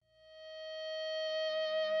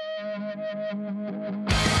Alright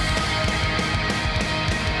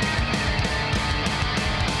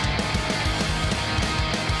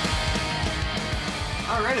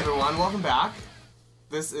everyone, welcome back.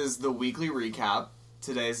 This is the weekly recap.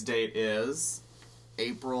 Today's date is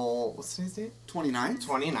April... what's today's date? 29th.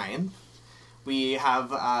 29th. We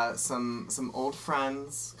have some old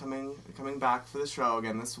friends coming back for the show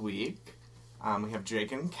again this week. We have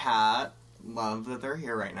Jake and Kat. Love that they're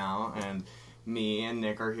here right now. And me and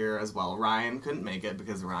Nick are here as well. Ryan couldn't make it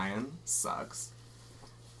because Ryan sucks.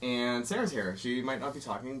 And Sarah's here. She might not be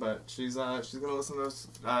talking, but she's gonna listen to us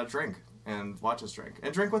drink and watch us drink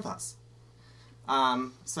and drink with us.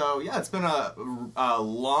 So yeah, it's been a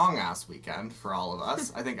long ass weekend for all of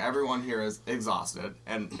us. I think everyone here is exhausted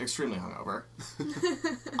and extremely hungover.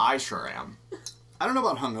 I sure am. I don't know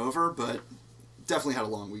about hungover, but definitely had a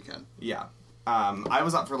long weekend. Yeah. I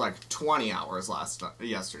was up for like 20 hours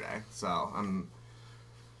yesterday, so I'm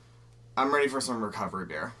ready for some recovery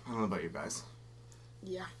beer. I don't know about you guys.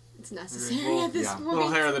 Yeah, it's necessary at this point. Little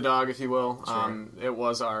hair of the dog, if you will. Sure. It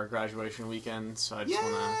was our graduation weekend, so I just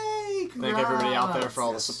want to thank Congrats. everybody out there for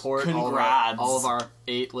all the support. Congrats. All of our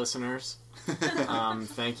 8 listeners.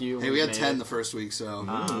 Thank you. Hey, we had 10 the first week, so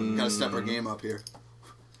gotta step our game up here.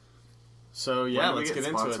 So yeah, When do we let's get get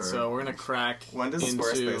into it. sponsored? So we're gonna crack. When does into,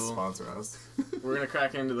 Squarespace sponsor us? We're gonna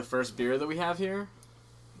crack into the first beer that we have here.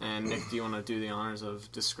 And Nick, do you want to do the honors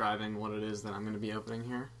of describing what it is that I'm going to be opening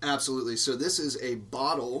here? Absolutely. So this is a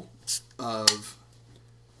bottle of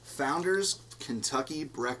Founders Kentucky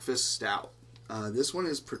Breakfast Stout. This one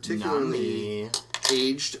is particularly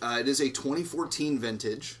aged. It is a 2014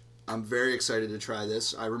 vintage. I'm very excited to try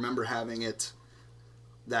this. I remember having it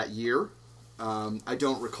that year. I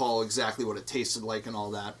don't recall exactly what it tasted like and all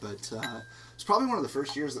that, but it's probably one of the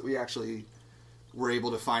first years that we actually were able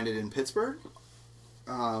to find it in Pittsburgh.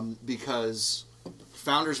 Because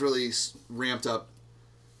Founders really ramped up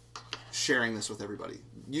sharing this with everybody.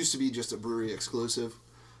 Used to be just a brewery exclusive.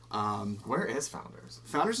 Where is Founders?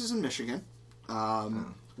 Founders is in Michigan.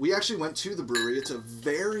 We actually went to the brewery. It's a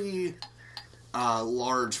very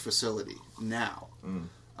large facility now.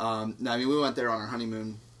 I mean, we went there on our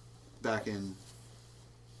honeymoon back in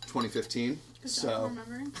 2015. So,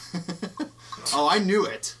 remembering. oh, I knew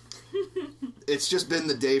it. It's just been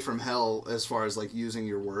the day from hell as far as like using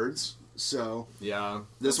your words. So yeah,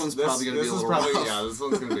 this one's probably going to be a little rough. Yeah, this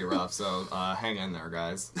one's going to be rough. So hang in there,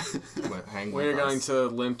 guys. We're going to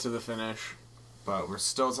limp to the finish, but we're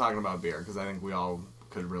still talking about beer because I think we all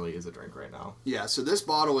could really use a drink right now. Yeah. So this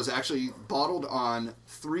bottle was actually bottled on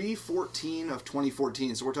 3/14 of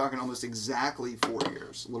 2014. So we're talking almost exactly 4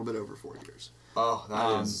 years, a little bit over 4 years. Oh,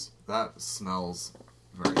 that smells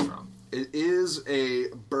very strong. It is a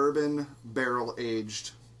bourbon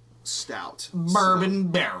barrel-aged stout. Bourbon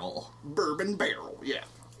barrel, yeah.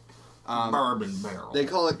 Bourbon barrel. They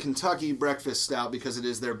call it Kentucky Breakfast Stout because it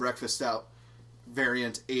is their breakfast stout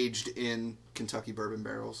variant aged in Kentucky bourbon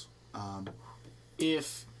barrels.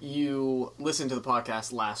 If you listened to the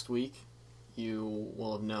podcast last week, you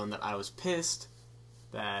will have known that I was pissed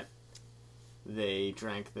that they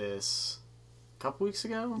drank this a couple weeks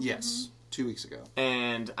ago. Yes. 2 weeks ago.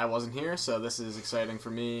 And I wasn't here, so this is exciting for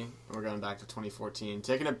me. We're going back to 2014,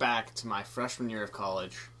 taking it back to my freshman year of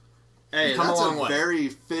college. Hey, come that's a long a way. very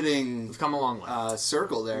fitting We've come a long way.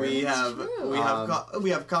 Circle there. We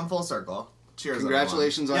have come full circle. Cheers!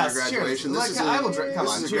 Congratulations everyone. on your graduation. Cheers. This Like, is I will drink. Come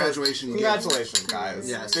this on, is a cheers. graduation. Congratulations, guys!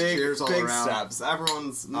 Yes, big, cheers all big around. steps.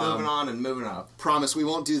 Everyone's moving on and moving up. Promise, we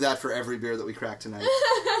won't do that for every beer that we crack tonight.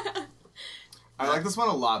 I like this one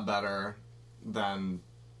a lot better than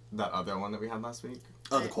that other one that we had last week.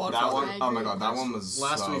 Oh, the Quadfather. That one, oh my god, that one was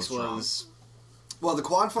Last so week's strong. was... Well, the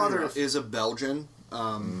Quadfather rough. is a Belgian.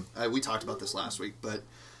 We talked about this last week, but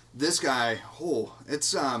this guy,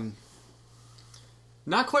 it's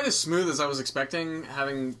not quite as smooth as I was expecting,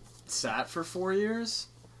 having sat for 4 years.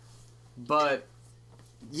 But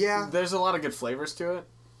yeah, there's a lot of good flavors to it.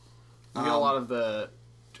 You get a lot of the...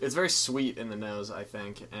 It's very sweet in the nose, I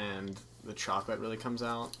think, and the chocolate really comes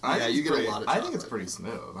out. You get a lot of I think chocolate. it's pretty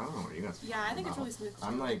smooth. I don't know what you guys. Yeah, I think it's really smooth.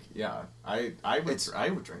 I'm like, yeah, I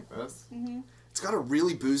would drink this. Mm-hmm. It's got a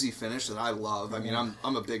really boozy finish that I love. I mean,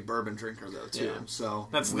 I'm a big bourbon drinker though too. Yeah. So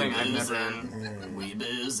That's the thing, I've never... We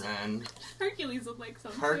boozin'. Hercules would like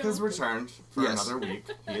some. Herc has too. returned for Yes. another week.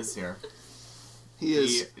 He is here. he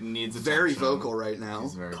is needs very attention. vocal right now.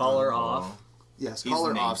 He's very Collar vocal. off. Yes, He's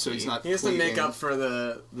collar off, naked. so he's not. He has to make clicking. up for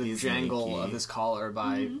the He's jangle naked. of his collar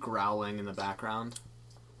by growling in the background.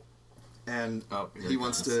 And Oh, here he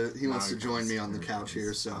wants goes. to Now join goes. me on the Here couch goes.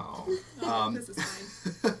 here. So Oh. This is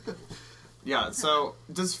fine. Yeah, so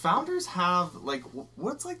does Founders have, like,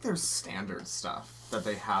 what's, like, their standard stuff that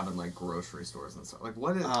they have in, like, grocery stores and stuff? Like,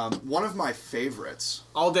 what is... One of my favorites.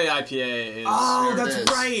 All Day IPA is... Oh, there it that's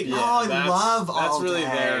is. right! Yeah, Oh, I love that's All really Day.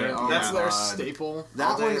 their Oh, that's my their God. staple.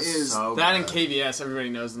 That All Day one is so That and good. KBS, everybody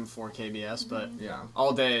knows them for KBS, but Yeah.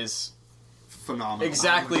 All Day is phenomenal.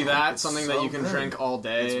 exactly Oh my God, that. it's Something so that you can good. drink all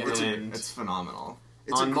day, It's, and it's phenomenal.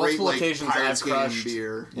 It's on a great, multiple like, occasions I've Pirates game crushed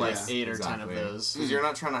beer. like Yeah. 8 or 10 of those. Because you're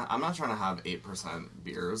not trying to... I'm not trying to have 8%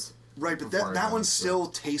 beers. Right, but before I that go one into still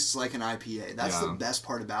tastes like an IPA. That's the Yeah. best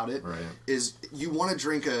part about it. Right. Is you want to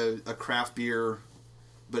drink a craft beer,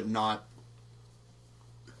 but not...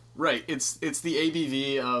 Right, it's the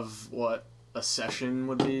ABV of what a session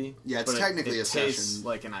would be. Yeah, it's but technically it a tastes session.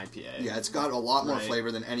 like an IPA. Yeah, it's got a lot more Right.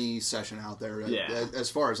 flavor than any session out there, Yeah. as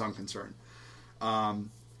far as I'm concerned.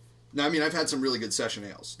 Now, I mean, I've had some really good session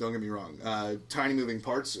ales, don't get me wrong. Tiny Moving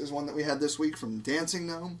Parts is one that we had this week from Dancing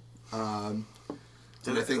Gnome. And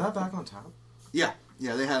I Is that back on tap?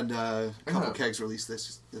 Yeah, they had a couple Yeah. kegs released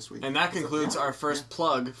this week. And that concludes our first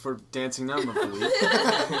plug for Dancing Gnome of the week. Stay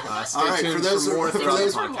All right, tuned for those- more for throughout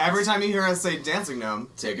those- the podcast. Every time you hear us say Dancing Gnome,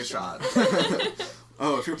 take a shot.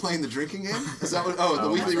 Oh, if you're playing the drinking game? Is that what... Oh, the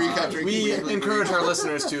Oh weekly my recap God. drinking We game? encourage our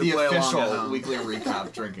listeners to The play along at official home. weekly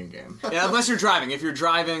recap drinking game. Yeah, unless you're driving. If you're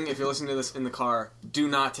driving, if you're listening to this in the car, do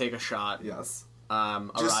not take a shot. Yes. Arrive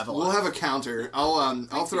We'll alive. have a counter.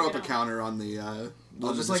 I'll throw up a it out. counter on the We'll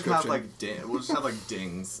on the just like have description. we'll just have like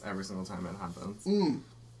dings every single time it happens.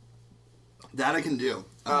 That I can do.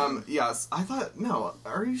 Yes, I thought no.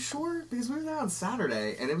 Are you sure? Because we were there on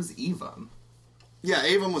Saturday and it was Evum, Yeah,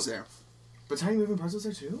 Avon was there. but Tiny Moving Parts was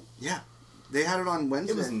there too. Yeah, they had it on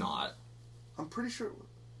Wednesday. It was not. I'm pretty sure.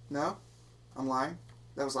 No, I'm lying.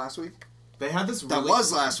 That was last week. They had this. That Really,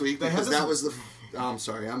 was last week They had because this- that was the. Oh, I'm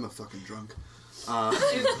sorry, I'm a fucking drunk.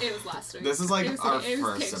 It was last week. This is like It was- our it was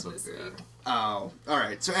first cakes sip of this beer. week. Oh, all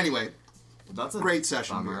right. So anyway, That's a Great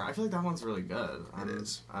session bummer. beer. I feel like that one's really good.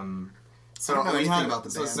 is. So I don't know we anything had, about the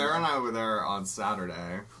so band, Sarah and though. I were there on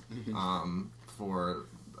Saturday, for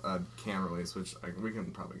a can release, which we can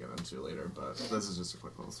probably get into later. But this is just a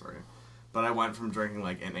quick little story. But I went from drinking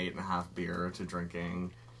like an 8.5 beer to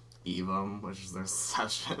drinking Evum, which is their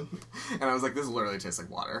session, and I was like, this literally tastes like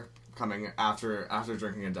water. Coming after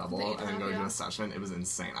drinking a double The and then 8.5, going to yeah. a session, it was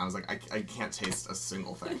insane. I was like, I can't taste a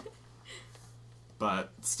single thing.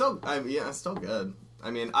 But still, it's still good. I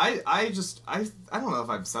mean, I don't know if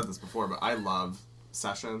I've said this before, but I love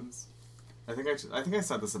sessions. I think I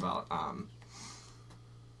said this about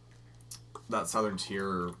that Southern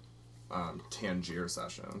Tier Tangier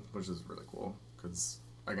session, which is really cool because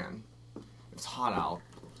again, it's hot out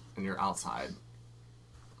and you're outside.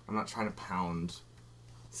 I'm not trying to pound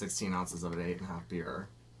 16 ounces of an 8.5 beer,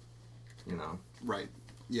 you know. right.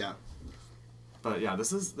 Yeah. But yeah,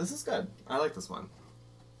 this is good. I like this one.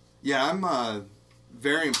 Yeah, I'm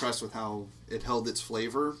very impressed with how it held its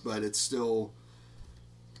flavor, but it's still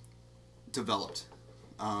developed.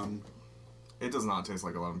 It does not taste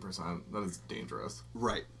like 11%. That is dangerous.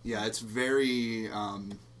 Right. Yeah, it's very,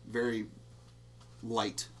 very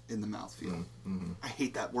light in the mouthfeel. Mm-hmm. I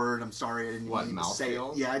hate that word. I'm sorry. I didn't What, mean to say it.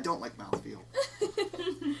 mouthfeel? Yeah, I don't like mouthfeel.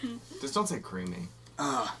 Just don't say creamy.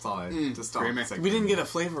 Ah, That's all I just don't creamy. say We didn't creamy. get a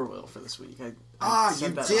flavor wheel for this week. I said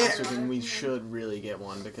you that did. last week, and we should really get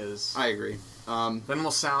one because I agree. then we'll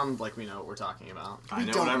sound like we know what we're talking about. I We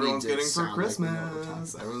know don't what everyone's need to getting for sound like we know what we're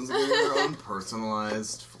Christmas. talking Everyone's getting their own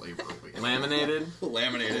personalized flavor wheel. Laminated.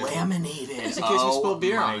 Laminated. Laminated. In case you spill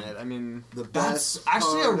beer on it. I mean, The That's best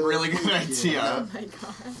actually a part of really the good year. idea. Oh my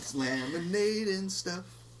god. It's laminate and stuff.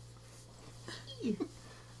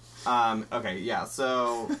 Okay, yeah,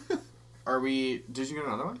 so did you get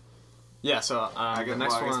another one? yeah. So the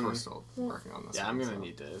next I guess one. we're still working on this. Yeah, one, I'm gonna so.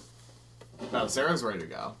 need to. Oh, Sarah's ready to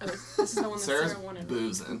go. Oh, this is the one that Sarah's Sarah wanted.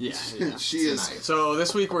 boozing. Yeah. She is. Tonight. So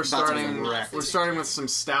this week we're to starting. be wrecked. We're starting with some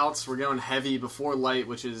stouts. We're going heavy before light,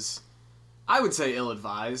 which is, I would say,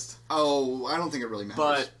 ill-advised. Oh, I don't think it really matters.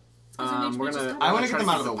 But Does it we're need to be gonna. just I wanna try get them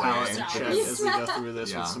to out keep of the palate way. in Yeah. check as we go through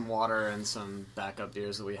this Yeah. with some water and some backup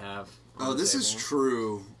beers that we have. on Oh, the this is table.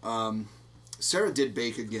 true. Sarah did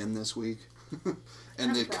bake again this week.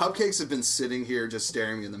 And the cupcakes have been sitting here just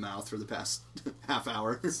staring me in the mouth for the past half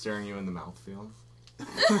hour. Staring you in the mouthfeel.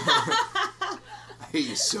 I hate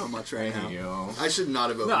you so much right now. Thank you. I should not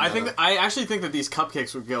have opened No, I that think up. I actually think that these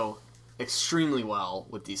cupcakes would go extremely well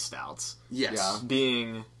with these stouts, Yes. Yeah.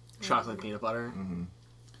 being chocolate peanut butter.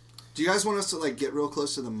 Do you guys want us to like get real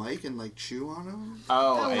close to the mic and like chew on them?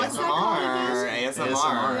 Oh, Oh, what's that called ASMR.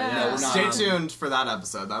 ASMR. Yeah. No, we're not. Stay tuned for that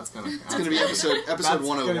episode. That's gonna. It's going to be episode That's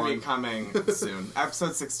 101. going to be coming soon.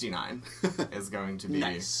 Episode 69 is going to be.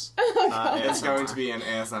 Nice. It's going to be an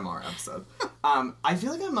ASMR episode. I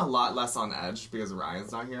feel like I'm a lot less on edge because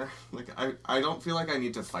Ryan's not here. Like I don't feel like I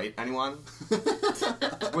need to fight anyone.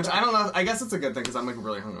 Which I don't know. I guess it's a good thing because I'm like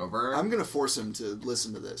really hungover. I'm going to force him to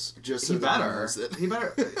listen to this. Just so He that he better. knows that He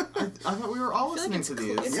better. I thought we were all I feel like listening it's to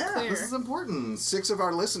clear. these. It's Yeah, clear. This is important. 6 of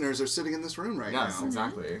our listeners are sitting in this room right Yes, now.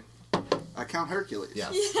 exactly. I count Hercules.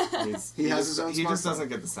 Yes. He has his own He just smartphone. doesn't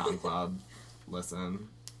get the SoundCloud. Listen,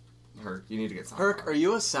 Herc, you need to get SoundCloud. Herc, are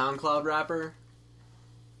you a SoundCloud rapper?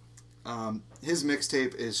 His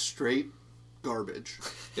mixtape is straight garbage.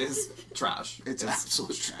 Is trash. It's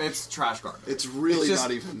absolute trash. It's trash garbage. It's really It's just-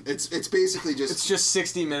 not even. It's basically just, It's just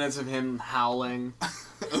 60 minutes of him howling,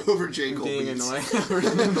 over J. Cole being beats. annoying.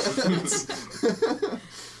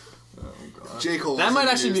 J. Cole. That might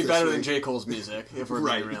wasn't actually be used better this than week. J. Cole's music, if we're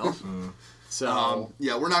Right. being real. So,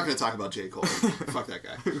 Yeah, we're not going to talk about J. Cole. Fuck that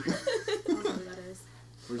guy. I don't know who that is.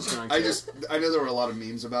 we're just going to... I know there were a lot of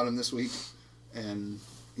memes about him this week, and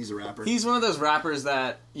he's a rapper. He's one of those rappers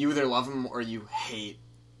that you either love him or you hate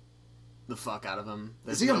the fuck out of him.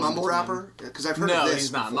 Is he a mumble rapper? Because I've heard No, of this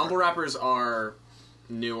he's not. before. Mumble rappers are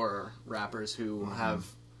newer rappers who have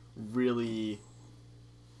really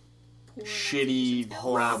Poor shitty rap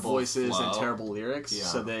Horrible voices and flow. terrible lyrics, Yeah.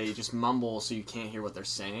 so they just mumble so you can't hear what they're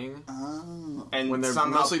saying. Oh. And When they're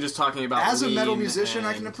somehow, mostly just talking about As a metal lean musician,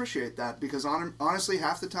 I can and appreciate that because honestly,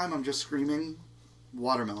 half the time I'm just screaming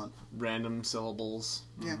watermelon. random syllables.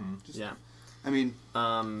 Yeah, just, Yeah. I mean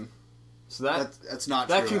So that that's not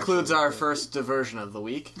that true, concludes actually, our but- first diversion of the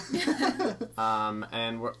week.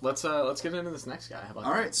 And let's get into this next guy. How about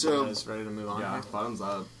All that? right, so- You guys ready to move on? yeah, here? bottoms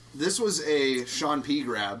up. This was a Sean P.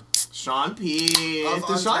 grab. Sean P. Of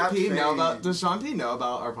Does Sean Untapped P know fame. about? Does Sean P know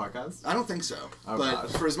about our podcast? I don't think so, Oh, but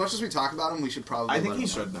God. for as much as we talk about him, we should probably. I think let he him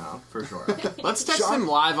should know for sure. Let's text Sean- him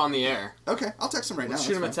live on the air. know. Okay, I'll text him right Let's now.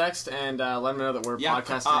 shoot him a that's fine. text and let him know that we're Yeah.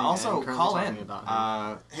 podcasting. Also, and currently call talking in.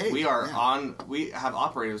 about him. Hey, we are yeah. on. We have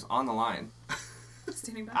operators on the line.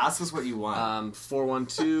 Standing by. Ask us what you want.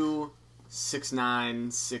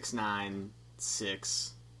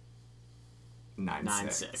 412-69696.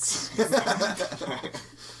 96.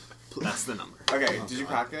 That's the number. Okay, did you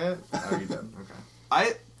crack it? Oh, you did.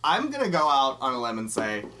 Okay. I'm gonna go out on a limb and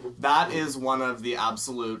say that is one of the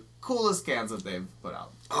absolute coolest cans that they've put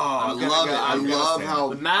out. Oh, I I'm gonna love go- it. I I'm gonna love say how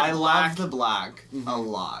The matte I black. love the black a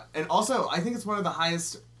lot, and also I think it's one of the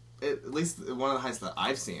highest, at least one of the highest that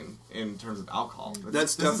I've seen in terms of alcohol.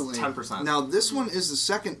 that's This is definitely 10%. Now this one is the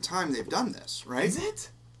second time they've done this, right? Is it?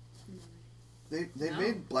 They've No.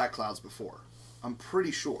 made Black Clouds before. I'm pretty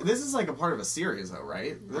sure. This is like a part of a series, though,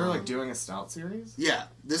 right? They're like doing a stout series. Yeah,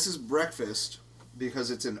 this is breakfast because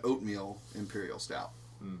it's an oatmeal imperial stout.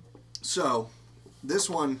 Hmm. So, this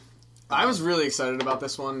one, I was really excited about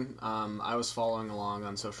this one. I was following along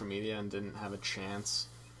on social media and didn't have a chance.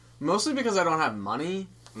 Mostly because I don't have money,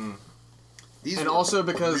 these and were also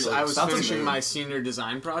because really I was That's a finishing move. my senior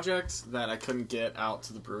design project that I couldn't get out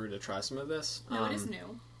to the brewery to try some of this. No, it is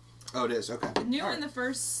new. Oh, it is okay. New All in right. the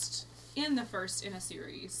first in a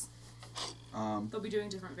series. They'll be doing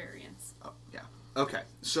different variants. Oh, yeah. Okay.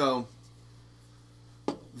 So,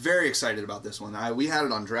 very excited about this one. We had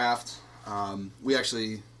it on draft. We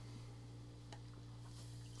actually,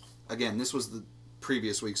 again, this was the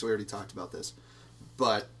previous week, so we already talked about this.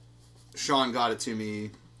 But Sean got it to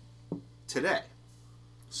me today,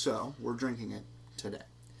 so we're drinking it today.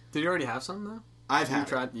 Did you already have some though? I've You had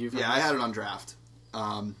tried- it. you've yeah, had I it? had it on draft.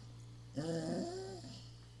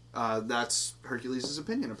 That's Hercules'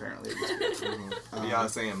 opinion, apparently. Yeah,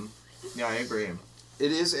 same. Yeah, I agree.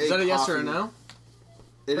 It is a Is that a yes or a coffee- no?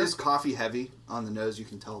 It is coffee heavy on the nose. You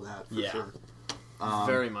can tell that for Yeah. sure.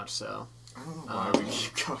 Very much so. I don't know why we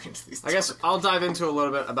keep going into these. I guess I'll dive into a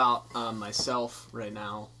little bit about myself right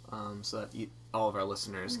now, so that all of our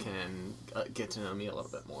listeners can get to know me a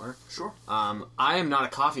little bit more. Sure. I am not a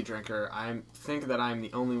coffee drinker. I think that I'm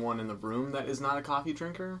the only one in the room that is not a coffee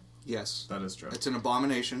drinker. Yes. that is true. It's an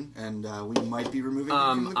abomination, and we might be removing it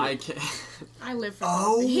from the group. I can. I live for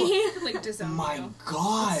Oh Like disown my you.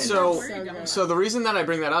 god! So- Where are you going? So the reason that I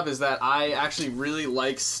bring that up is that I actually really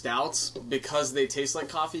like stouts because they taste like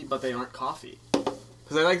coffee, but they aren't coffee.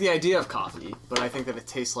 Because I like the idea of coffee, but I think that it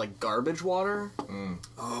tastes like garbage water,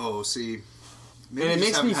 Oh, see. and Maybe it you just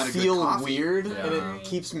makes haven't me had a good feel coffee. weird, Yeah. and it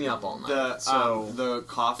keeps me up all night. the so the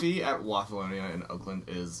coffee at Waffalonia in Oakland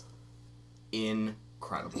is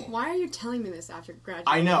incredible. Why are you telling me this after graduating?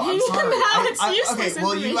 I know. I'm sorry. Now it's useless okay,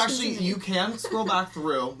 well, information to me. you can scroll back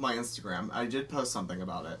through my Instagram. I did post something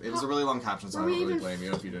about it. It was a really long caption, so I Were don't we really even- blame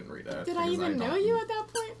you if you didn't read it. Did I because even know don't- you at that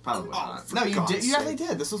point? Probably Oh, not. for No, you God's did. You definitely sake.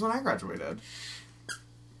 did. This was when I graduated.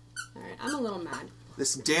 Alright, I'm a little mad.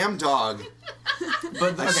 This damn dog.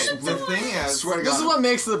 But okay, the thing is, Swear to This God. is what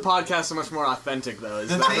makes the podcast so much more authentic, though. Is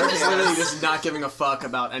The that thing we're is- literally just not giving a fuck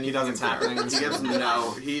about he anything doesn't that's happening. care. He gives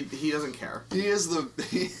no. He doesn't care. He is the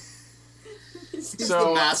he's So,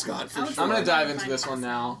 the mascot for I was- sure. I'm gonna dive Find into this a one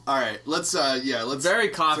now. All right, let's Very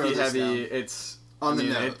coffee throw this heavy. down. It's On I the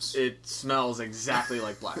mean, nose. It smells exactly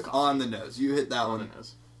like black coffee. on the nose. You hit that On one. the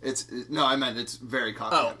nose. No, I meant it's very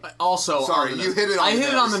coffee. Oh, heavy. also Sorry, on the you nose. hit it on I the hit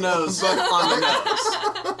it on the nose. nose, but on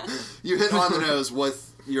the nose. You hit on the nose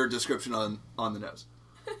with your description on the nose.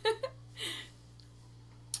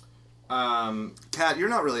 Kat, you're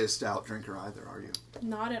not really a stout drinker either, are you?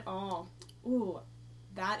 Not at all. Ooh,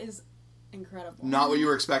 that is incredible. Not what you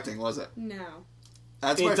were expecting, was it? No.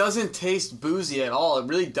 That's It my doesn't taste boozy at all. It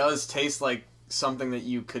really does taste like something that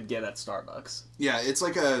you could get at Starbucks. Yeah, it's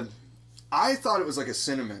like a. I thought it was like a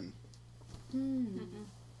cinnamon,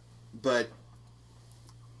 but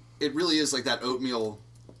it really is like that oatmeal.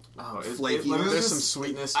 Oh, Flaky. literally There's just- some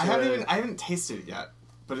sweetness to I it. haven't tasted it yet,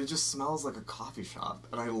 but it just smells like a coffee shop,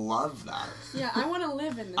 and I love that. Yeah, I want to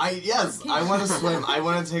live in this. I want to swim. I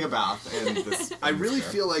want to take a bath in this. I really beer.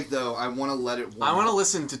 feel like though I want to let it. Warm I want to up.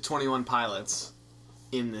 listen to 21 Pilots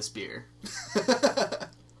in this beer.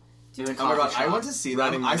 In a Oh my god, coffee I shop, went to see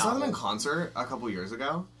writing them. my I saw them in novel. concert a couple years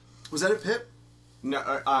ago. Was that a Pip? No,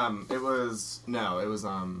 it was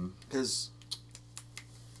Because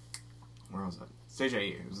where was it? Stage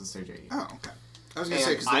 8. It was a Stage 8. oh, okay. I was gonna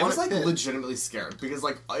say And because I was like legitimately scared because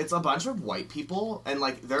like it's a bunch of white people and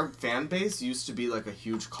like their fan base used to be like a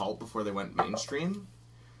huge cult before they went mainstream.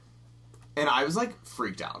 And I was like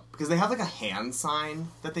freaked out because they have like a hand sign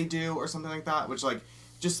that they do or something like that, which like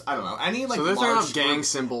just I don't know any like So they're throwing large up gang group-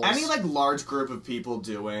 symbols. Any like large group of people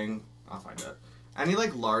doing I'll find it. Any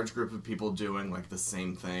like large group of people doing like the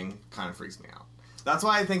same thing kind of freaks me out. That's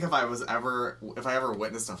why I think if I ever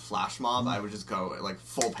witnessed a flash mob, I would just go like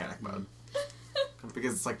full panic mode.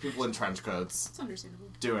 Because it's like people in trench coats It's understandable.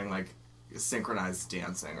 doing like synchronized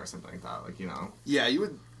dancing or something like that. Like, you know. Yeah, you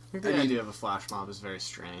would. I think the idea of a flash mob is very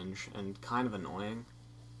strange and kind of annoying.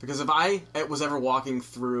 Because if I was ever walking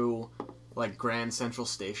through, like, Grand Central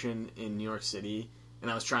Station in New York City,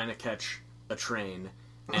 and I was trying to catch a train,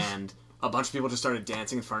 and a bunch of people just started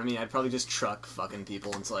dancing in front of me, I'd probably just truck fucking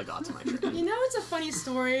people until I got to my train. You know, it's a funny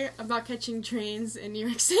story about catching trains in New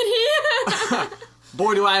York City.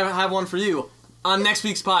 Boy, do I have one for you on next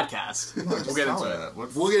week's podcast. We'll get into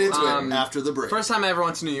it. We'll get into Um, it after the break. First time I ever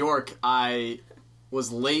went to New York, I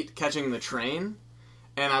was late catching the train,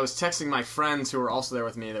 and I was texting my friends who were also there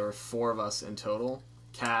with me. There were 4 of us in total.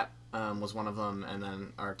 Kat was one of them, and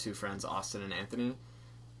then our 2 friends, Austin and Anthony.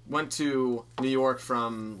 Went to New York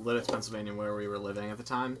from Lidditz, Pennsylvania, where we were living at the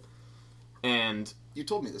time. And You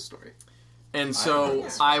told me this story. so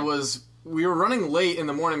I we were running late in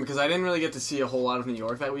the morning because I didn't really get to see a whole lot of New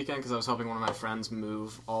York that weekend because I was helping one of my friends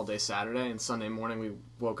move all day Saturday, and Sunday morning we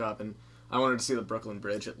woke up and I wanted to see the Brooklyn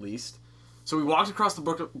Bridge at least. So we walked across the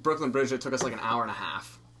Brooklyn Bridge. It took us like an hour and a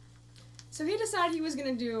half. So he decided he was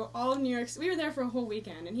going to do all of New York. We were there for a whole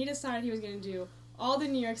weekend, and he decided he was going to do all the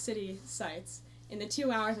New York City sites in the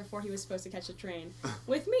 2 hours before he was supposed to catch a train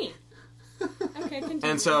with me. Okay, continue.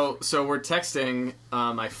 And so we're texting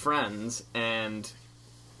my friends, and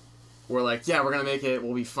we're like, yeah, we're gonna make it.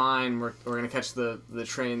 We'll be fine. We're gonna catch the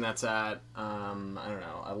train that's at I don't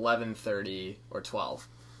know 11:30 or 12.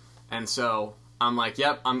 And so I'm like,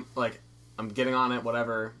 yep, I'm getting on it.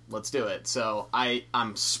 Whatever, let's do it. So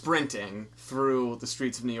I'm sprinting through the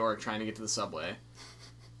streets of New York trying to get to the subway,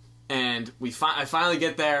 and I finally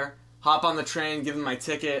get there, hop on the train, give them my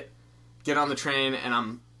ticket, get on the train, and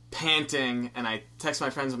I'm panting, and I text my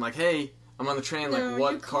friends. I'm like, "Hey, I'm on the train. No, Like,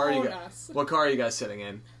 what you car are you? called us. What car are you guys sitting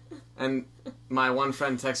in?" And my one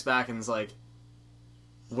friend texts back and is like,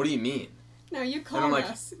 "What do you mean?" No, you And called I'm like,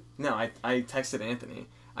 us. "No, I texted Anthony.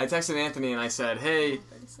 I texted Anthony and I said, "Hey,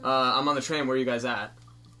 I'm on the train. Where are you guys at?"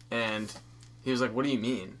 And he was like, "What do you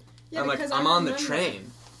mean?" Yeah, I'm like, because "I'm I on the remember.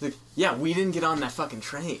 train." He's like, "Yeah, we didn't get on that fucking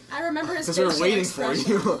train I remember his because we facial were waiting for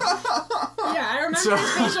expression. you." Yeah, I remember So-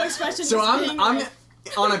 his facial expression. So just being I'm like,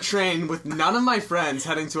 on a train with none of my friends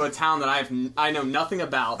heading to a town that I know nothing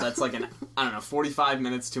about. That's like I don't know 45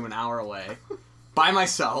 minutes to an hour away, by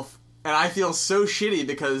myself, and I feel so shitty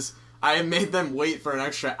because I had made them wait for an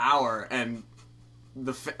extra hour, and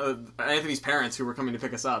Anthony's parents who were coming to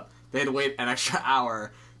pick us up, they had to wait an extra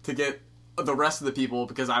hour to get the rest of the people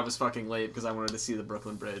because I was fucking late because I wanted to see the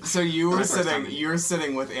Brooklyn Bridge. So you were First time sitting. in- You were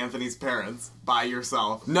sitting with Anthony's parents by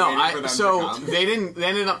yourself. No, waiting for them so to come. they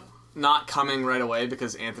ended up not coming right away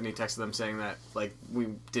because Anthony texted them saying that like we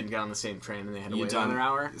didn't get on the same train and they had to You wait done another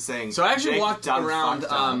hour. saying. So I actually Jake walked done around.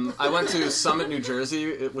 fucked up. I went to Summit, New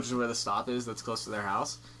Jersey, which is where the stop is. That's close to their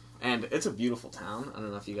house, and it's a beautiful town. I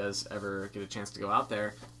don't know if you guys ever get a chance to go out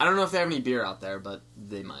there. I don't know if they have any beer out there, but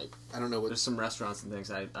they might. I don't know what. There's some restaurants and things.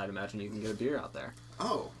 I'd imagine you can get a beer out there.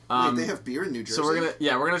 Oh, Um, wait, they have beer in New Jersey. So we're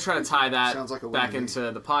gonna try to tie that Sounds like a win back to me. into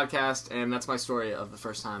the podcast, and that's my story of the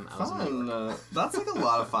first time I was in New Fun. York. That's like a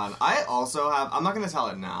lot of fun. I also have. I'm not going to tell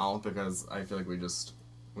it now because I feel like we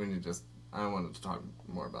need to. I don't want to talk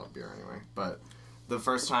more about beer anyway. But the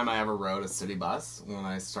first time I ever rode a city bus when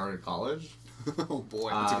I started college. Oh boy.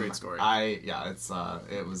 It's a great story.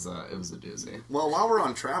 It was a doozy. Well, while we're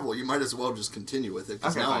on travel, you might as well just continue with it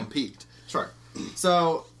because Okay, now fine. I'm peaked. Sure.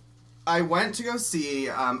 So, I went to go see.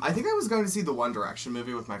 I think I was going to see the One Direction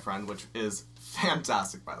movie with my friend, which is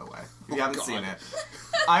fantastic, by the way. If you Oh, haven't God. seen it,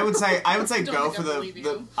 I would say Don't go think for I the believe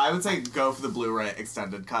you. I would say go for the Blu-ray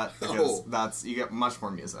extended cut because Oh. you get much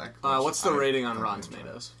more music. What's the which I rating on really Rotten enjoy.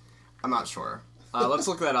 Tomatoes? I'm not sure. Let's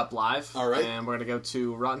look that up live. All right. And we're going to go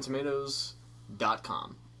to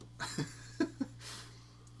RottenTomatoes.com.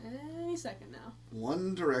 Any second now.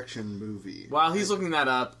 One Direction movie. While he's looking that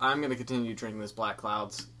up, I'm going to continue drinking this Black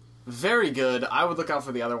Clouds. Very good. I would look out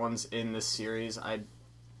for the other ones in this series. I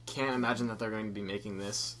can't imagine that they're going to be making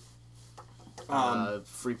this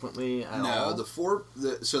frequently at all. No, the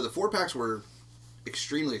four packs were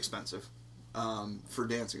extremely expensive for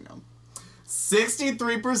Dancing Gnome.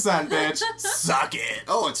 63%, bitch. Suck it.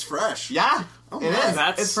 Oh, it's fresh. Yeah, Oh it my. is.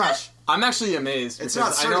 That's- It's fresh. I'm actually amazed It's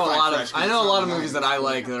because not I know a certified lot fresh of 'cause I it's know a not lot of mine. movies that I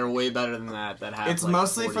like that are way better than that have. It's like,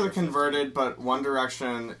 mostly 40 for the or 50. converted, but One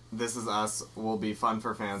Direction, This Is Us will be fun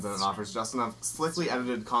for fans and it offers just enough slickly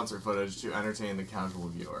edited concert footage to entertain the casual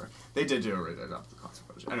viewer. They did do a really good job with the concert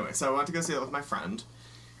footage. Anyway, so I went to go see it with my friend,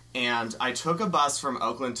 and I took a bus from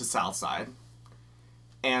Oakland to Southside,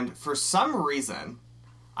 and for some reason,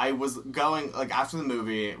 I was going, like, after the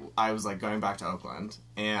movie, I was, like, going back to Oakland,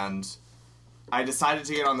 and I decided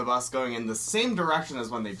to get on the bus going in the same direction as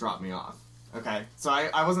when they dropped me off. Okay, so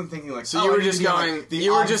I wasn't thinking like. So you were I need to just be on, going- like, the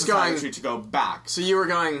you were opposite just side of the going- street to go back. So you were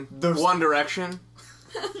going There's- One Direction?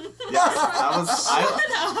 Yes, that was.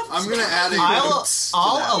 I'm gonna add a I'll to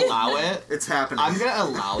that. allow it. It's happening. I'm gonna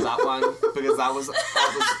allow that one because that was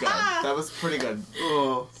good. That was pretty good.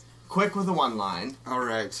 Oh, Quick with the one line. all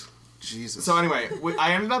right. Jesus. So anyway,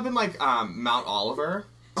 I ended up in like Mount Oliver.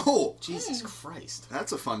 Oh, Jesus Christ.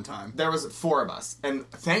 that's a fun time. There was 4 of us, and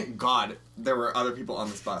thank God there were other people on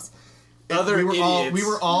this bus. Other we idiots. we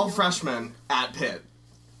were all freshmen at Pitt,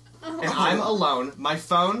 and I'm alone. My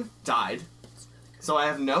phone died, so I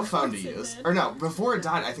have no phone to course it use. did. Or no, before it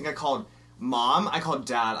died, I think I called Mom. I called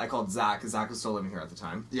Dad. I called Zach because Zach was still living here at the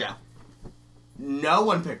time. Yeah. No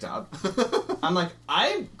one picked up. I'm like,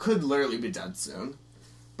 I could literally be dead soon.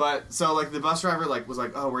 But so like the bus driver like was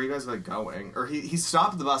like, oh, where are you guys like going? Or he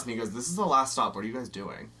stopped the bus and he goes, this is the last stop. What are you guys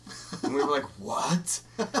doing? And we were like, what?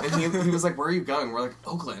 And he was like, where are you going? We're like,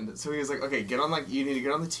 Oakland. So he was like, okay, you need to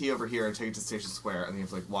get on the T over here and take it to Station Square, and then you have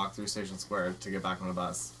to like walk through Station Square to get back on a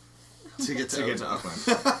bus To get to get to Oakland.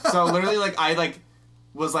 So literally like I like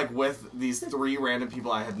was like with these 3 random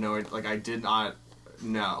people I had I did not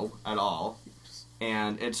know at all,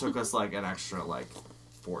 and it took us like an extra like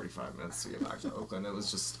 45 minutes to get back to Oakland.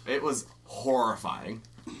 It was horrifying.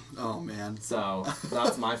 Oh man. So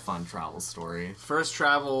that's my fun travel story. First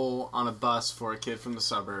travel on a bus for a kid from the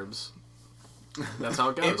suburbs. That's how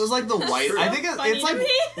it goes. It was like the white. I think funny it's to like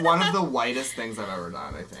me. one of the whitest things I've ever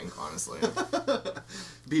done. I think honestly,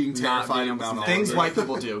 Being Not terrified being able about to all things of it. white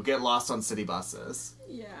people do: get lost on city buses.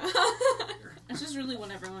 Yeah. I just really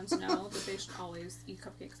want everyone to know that they should always eat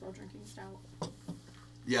cupcakes while drinking stout.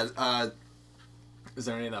 Yeah. Is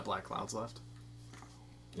there any of that Black Clouds left?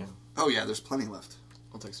 Yeah. Oh yeah. There's plenty left.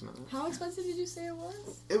 I'll take some of that. How expensive did you say it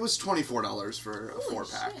was? It was $24 for a Holy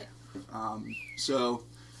 4-pack. shit. So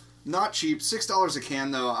not cheap. $6 a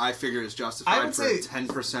can though. I figure is justified I would for say-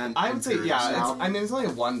 10%. I would say Imperial Stout. it's only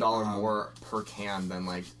 $1 more per can than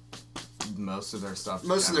like most of their stuff.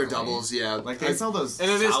 Most of their generally. doubles, yeah. Like they sell those,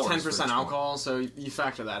 And it is sours 10% for 20. alcohol, so you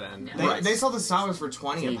factor that in. Yeah. They, Right. they sell the sours for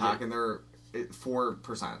 20 a You pack, do. and they're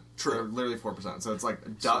 4%. True. They're literally 4%. So it's like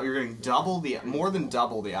you're getting more than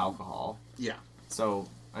double the alcohol. Yeah. So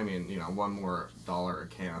I mean, $1 more a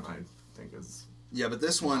can, I think is. Yeah, but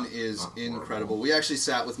this one Not- is not incredible. horrible. We actually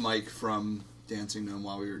sat with Mike from Dancing Gnome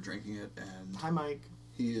while we were drinking it, and Hi, Mike.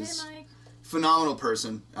 he Hey, is Mike. phenomenal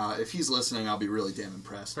person. If he's listening, I'll be really damn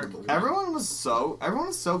impressed. Everyone was so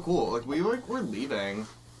cool. Like we were leaving,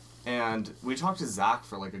 and we talked to Zach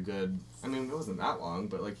for like a good. I mean, it wasn't that long,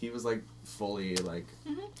 but like he was like fully like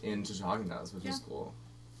into talking to us, which was cool.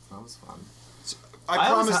 That was fun. I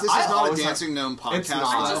promise this is not a Dancing Gnome podcast. It's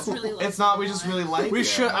not. It's not. We just really like it. We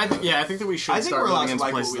should. I think that we should. I think start we're allowed looking to like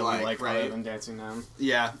into what places we that like, rather right? than Dancing Gnome.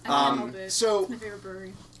 Yeah. I love it. So It's my favorite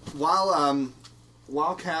brewery.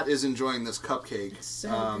 while Kat is enjoying this cupcake,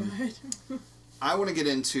 So good. I want to get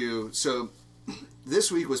into. So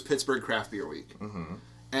this week was Pittsburgh Craft Beer Week,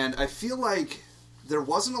 and I feel like there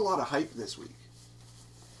wasn't a lot of hype this week.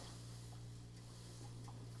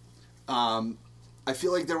 I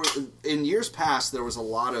feel like there was in years past there was a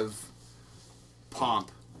lot of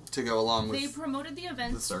pomp to go along with. They promoted the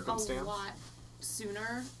events The circumstance? a lot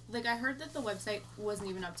sooner. Like, I heard that the website wasn't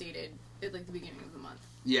even updated at, like, the beginning of the month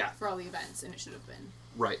Yeah, for all the events, and it should have been.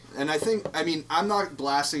 right. And I mean, I'm not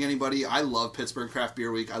blasting anybody. I love Pittsburgh Craft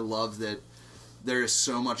Beer Week. I love that there is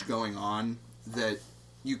so much going on that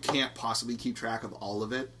you can't possibly keep track of all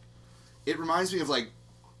of it. It reminds me of, like,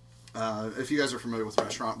 if you guys are familiar with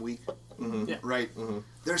Restaurant Week, Yeah. right?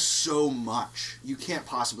 There's so much. You can't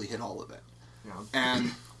possibly hit all of it. Yeah.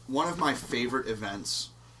 And one of my favorite events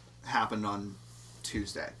happened on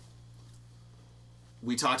Tuesday.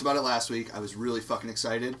 We talked about it last week. I was really fucking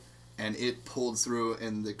excited, and it pulled through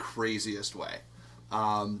in the craziest way.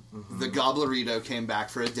 The Gobblerito came back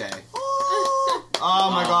for a day.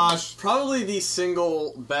 Oh my gosh. Probably the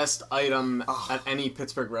single best item at any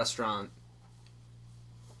Pittsburgh restaurant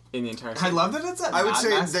in the entire city. I love that it's at I would Mad say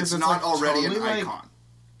Max, that's 'cause not it's, like, already totally, an like- icon.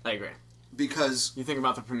 I agree. Because, You think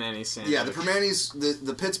about the Permane sandwich. yeah, the Permanis,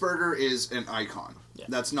 the Pittsburgher is an icon. Yeah.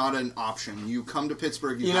 That's not an option. You come to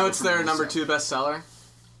Pittsburgh, You have know a it's their Permane number sandwich. 2 best seller?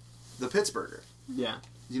 The Pittsburgher. Yeah.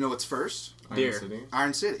 You know what's first? Beer. City.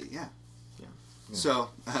 Iron City, yeah. Yeah. So,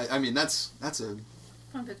 I mean, that's a...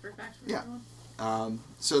 Fun Pittsburgh fact for Yeah. everyone.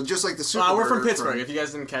 So just like the Super Well, we're from Burger Pittsburgh. If you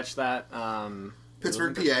guys didn't catch that,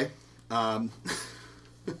 Pittsburgh, PA.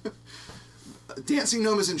 Dancing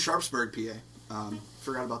Gnome is in Sharpsburg, PA.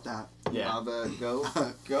 Forgot about that. Yeah.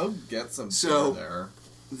 Go get some So- beer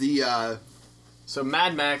there. The So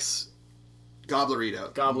Mad Max.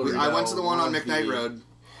 Gobblerito. Gobblerito, I went to the one on love McKnight the- Road.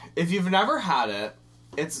 If you've never had it,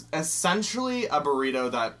 it's essentially a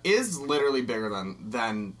burrito that is literally bigger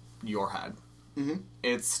than your head.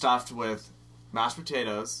 It's stuffed with mashed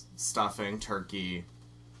potatoes, stuffing, turkey.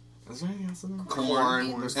 Is there anything else in there?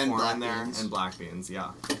 Corn. There's And corn black in there beans. and black beans.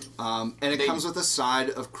 Yeah. And it They- comes with a side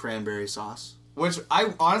of cranberry sauce. Which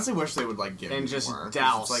I honestly wish they would like give And me just more, 'cause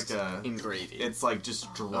doused it's like a. in gravy. It's like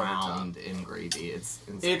just drowned in gravy. It's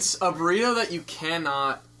insane. It's a burrito that you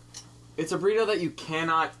cannot. It's a burrito that you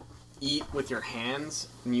cannot eat with your hands,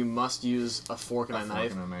 and you must use a fork and a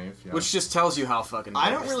knife, yeah. which just tells you how fucking. I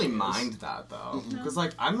big don't this really thing is. mind that though, because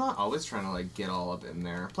like I'm not always trying to like get all up in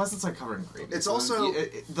there. Plus, it's like covered in gravy. It's So also-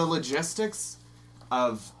 the logistics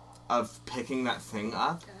of picking that thing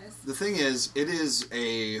up. Guys. The thing is, it is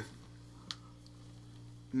a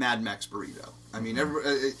Mad Max burrito. I mean,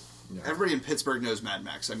 everybody in Pittsburgh knows Mad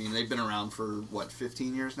Max. I mean, they've been around for, what,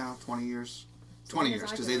 15 years now? 20 years? 20 long as years,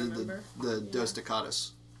 I because can they did remember. the Yeah. Dos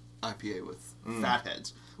Tocadas IPA with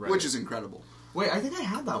Fatheads, Right. which is incredible. Wait, I think I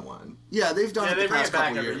had that one. Yeah, they've done Yeah, it they the bring past it back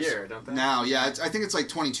couple every years. year, don't they? Now, yeah, I think it's like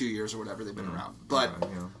 22 years or whatever they've been around. But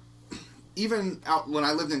Yeah. even out when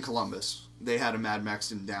I lived in Columbus, they had a Mad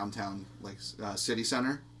Max in downtown, like city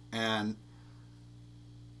center, and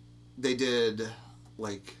they did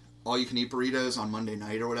like all you can eat burritos on Monday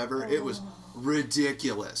night or whatever. It was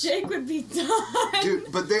ridiculous, Jake would be done.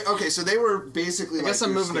 dude. But so they were basically. I guess like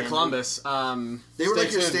I'm your moving to standard- Columbus. They were stay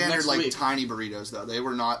like your tuned standard next like week. tiny burritos though. They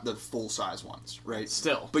were not the full size ones, right?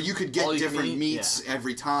 Still. But you could All get you can different eat, meats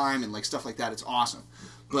every time and like stuff like that. It's awesome.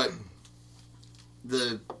 But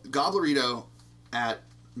the Gobblerito at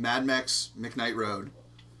Mad Max McKnight Road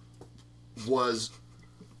was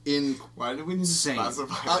Why do we need insane. to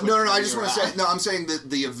specify? No. which I one just you're want to say at? no. I'm saying that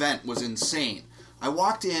the event was insane. I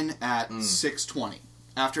walked in at 6:20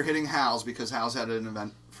 after hitting Hal's because Hal's had an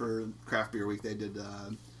event for Craft Beer Week. They did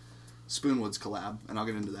Spoonwoods collab, and I'll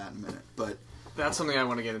get into that in a minute. But That's something I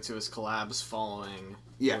want to get into is collabs following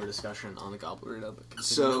Yeah. your discussion on the Gobblerito. But continue.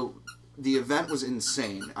 so the event was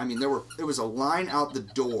insane. I mean, it was a line out the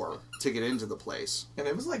door to get into the place. And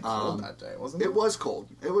it was like cold that day, wasn't it? It was cold.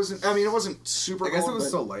 It wasn't. I mean, it wasn't super. I guess cold, it was but-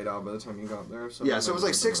 still light out by the time you got there. So Yeah, so it was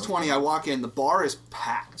like 6:20. I walk in. The bar is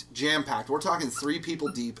packed, jam packed. We're talking 3 people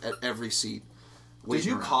deep at every seat. Did waiting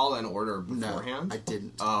you around. call an order No, beforehand? I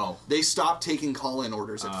didn't. Oh. They stopped taking call-in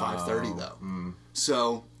orders at 5:30 though.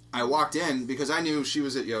 So I walked in because I knew she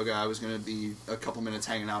was at yoga. I was going to be a couple minutes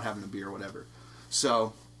hanging out, having a beer or whatever.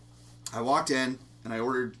 So I walked in and I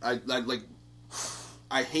ordered.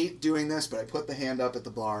 I hate doing this, but I put the hand up at the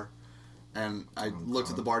bar and I looked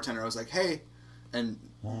at the bartender. I was like, "Hey," and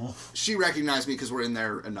she recognized me because we're in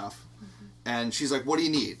there enough. And she's like, "What do you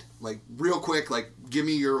need? Like, real quick, like, give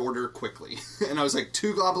me your order quickly." And I was like,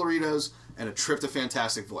 2 Globleritos and a trip to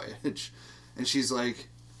Fantastic Voyage. And she's like,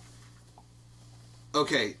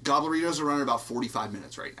 "Okay, Globleritos are running about 45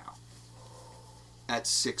 minutes right now at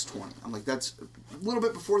 6:20. I'm like, that's a little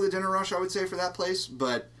bit before the dinner rush, I would say, for that place.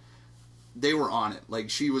 But they were on it. Like,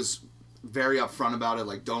 she was very upfront about it.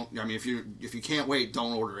 Like, if you can't wait,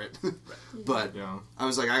 don't order it. But I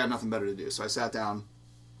was like, I got nothing better to do. So I sat down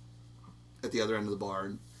at the other end of the bar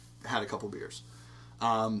and had a couple beers.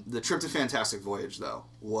 The trip to Fantastic Voyage, though,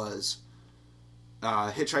 was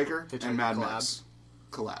Hitchhiker and Mad Max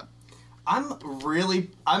collab. I'm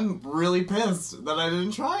really pissed that I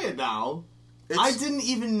didn't try it now. I didn't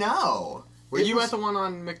even know. Were you at the one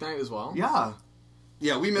on McKnight as well? Yeah.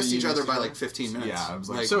 Yeah, we missed each other by like 15 minutes. Yeah, I was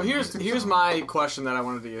like, so here's my question that I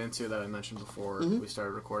wanted to get into that I mentioned before we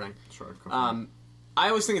started recording. Sure. I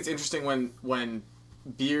always think it's interesting when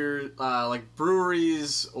beer, like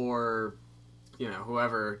breweries or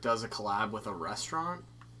whoever does a collab with a restaurant.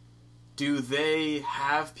 Do they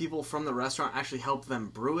have people from the restaurant actually help them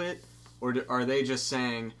brew it, or are they just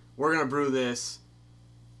saying we're gonna brew this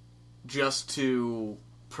just to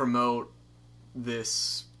promote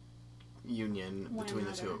this union between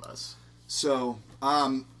the two of us? So,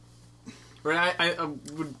 right, I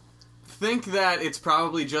would think that it's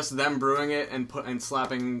probably just them brewing it and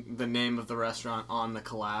slapping the name of the restaurant on the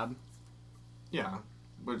collab. Yeah,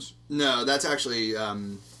 which no, that's actually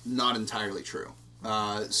not entirely true.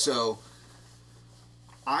 So,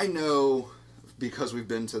 I know because we've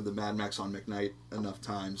been to the Mad Max on McKnight enough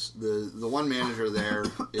times. The one manager there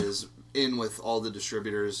is in with all the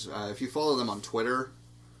distributors. If you follow them on Twitter,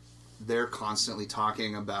 they're constantly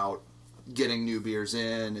talking about getting new beers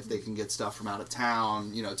in, if they can get stuff from out of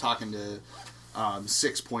town, talking to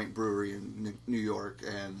 6 Point Brewery in New York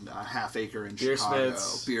and Half Acre in Chicago.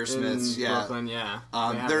 Beer Smiths, in Brooklyn, yeah.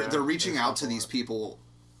 They're reaching out to these people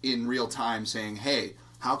in real time saying, "Hey,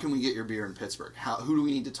 how can we get your beer in Pittsburgh? Who do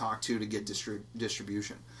we need to talk to get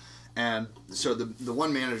distribution?" And so the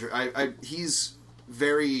one manager, he's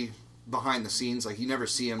very behind the scenes. Like, you never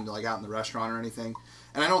see him like out in the restaurant or anything.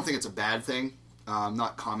 And I don't think it's a bad thing. I'm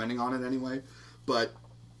not commenting on it anyway. But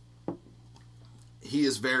he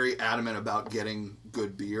is very adamant about getting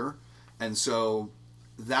good beer. And so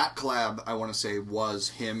that collab, I want to say, was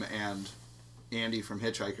him and Andy from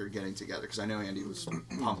Hitchhiker getting together. Because I know Andy was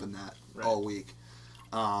pumping that all week.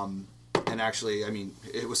 And actually,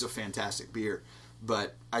 it was a fantastic beer.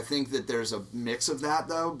 But I think that there's a mix of that,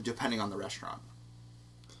 though, depending on the restaurant.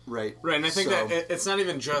 Right, and I think that it's not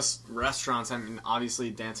even just restaurants. Obviously,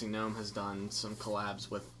 Dancing Gnome has done some collabs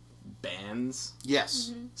with bands. Yes.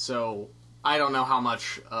 Mm-hmm. So, I don't know how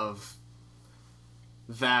much of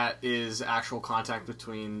that is actual contact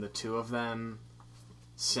between the two of them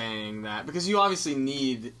saying that. Because you obviously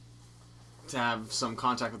need to have some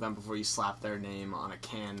contact with them before you slap their name on a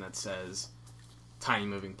can that says Tiny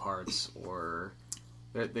Moving Parts, or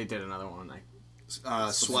they did another one, like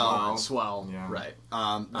Swell, yeah. right.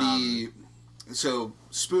 So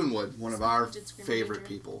Spoonwood, one of our favorite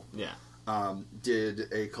people, did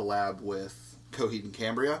a collab with Coheed and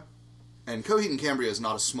Cambria. And Coheed and Cambria is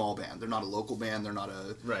not a small band. They're not a local band. They're not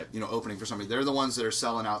a opening for somebody. They're the ones that are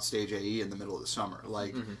selling out Stage AE in the middle of the summer.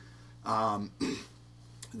 Like,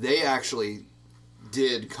 they actually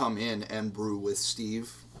did come in and brew with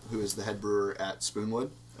Steve, who is the head brewer at Spoonwood.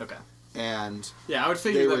 Okay. And I would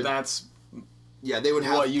figure that's they would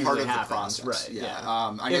have what part of happens, the process. Right, Yeah.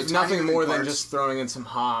 I know if nothing more than just throwing in some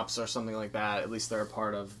hops or something like that, at least they're a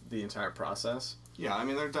part of the entire process. Yeah,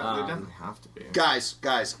 they definitely have to be. Guys,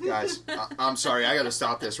 I'm sorry, I gotta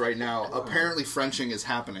stop this right now. Apparently Frenching is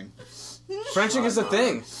happening. Frenching is a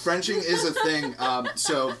thing. Frenching is a thing.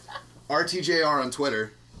 So, RTJR on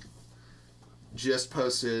Twitter just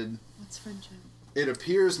posted... What's Frenching? It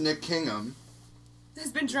appears Nick Kingham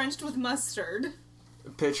has been drenched with mustard.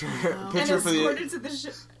 Pitcher and for escorted to the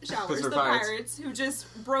showers. Pittsburgh The Pirates, who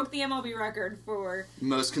just broke the MLB record for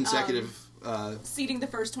most consecutive seeding the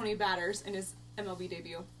first 20 batters in his MLB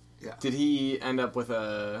debut. Yeah. Did he end up with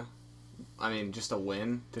a I mean, just a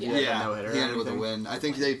win. Did he Yeah. have Yeah, a no-hitter? he or ended with a anything? win. I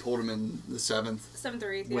think they pulled him in the 7th. 7th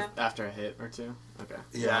or 8th, With, yeah. after a hit or two? Okay.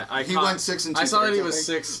 Yeah. He caught- went 6 and 2. I saw that he was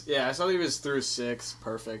think. 6. Yeah, I saw that he was through 6.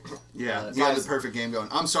 Perfect. Yeah, he had the perfect game going.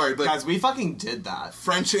 I'm sorry, but Guys, we fucking did that.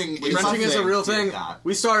 Frenching is Frenching is a real did thing. that.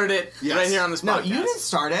 We started it Yes. right here on this podcast. No, you didn't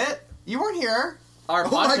start it. You weren't here. Our Oh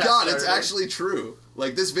my podcast god, it's started it. actually true.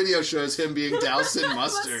 Like, this video shows him being doused in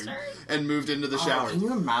mustard Mustard. and moved into the Oh, shower. can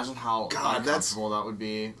you imagine how God, that's- uncomfortable that would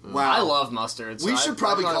be? Wow. I love mustard. So We I should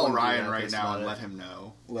probably call wouldn't be Ryan that right pissed now about and it. let him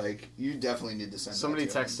know. Like, you definitely need to send Somebody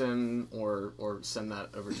that to text him or send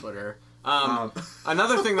that over Twitter. Um,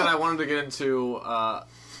 Another thing that I wanted to get into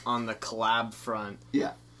on the collab front,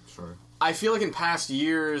 Yeah. Sure. I feel like in past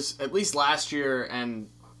years, at least last year and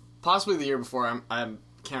possibly the year before, I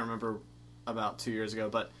can't remember about 2 years ago,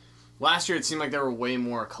 but last year it seemed like there were way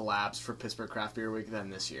more collabs for Pittsburgh Craft Beer Week than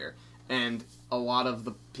this year. And a lot of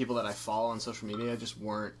the people that I follow on social media just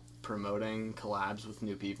weren't promoting collabs with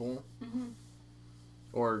new people.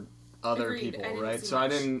 Or other Agreed. I people, didn't right? see So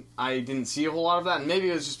much. I didn't see a whole lot of that, and maybe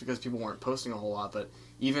it was just because people weren't posting a whole lot. But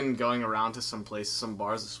even going around to some places, some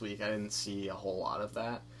bars this week, I didn't see a whole lot of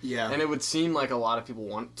that. Yeah. And it would seem like a lot of people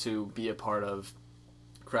want to be a part of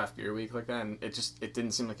Craft Beer Week like that, and it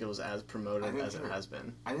didn't seem like it was as promoted I didn't as it hear- has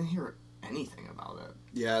been. I didn't hear anything about it.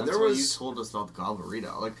 Yeah, Until there you was... told us about the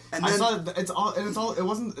Galvarito. Like, And I then- saw it, it's all. It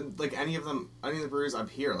wasn't like any of the breweries up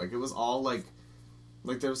here. Like, it was all like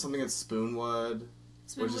there was something at Spoonwood,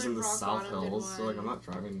 which is in the Rock South Bottom did Hills. So like, I'm one. not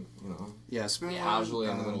driving, Yeah, Spoon. Yeah. casually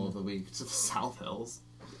in the middle of the week to the South Hills.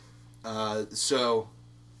 So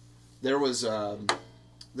there was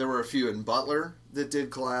there were a few in Butler that did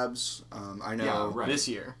collabs. I know. Yeah, right. This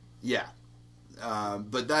year. Yeah.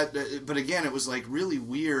 But again, it was like really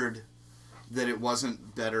weird that it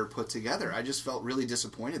wasn't better put together. I just felt really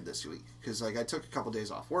disappointed this week because like I took a couple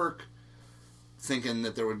days off work, thinking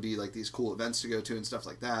that there would be like these cool events to go to and stuff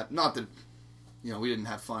like that. Not that we didn't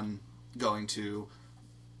have fun going to.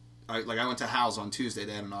 I went to Hal's on Tuesday.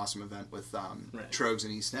 They had an awesome event with Right. Trogs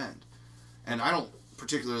in East End, and I don't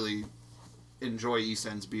particularly enjoy East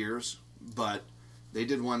End's beers, but they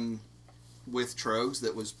did one with Trogs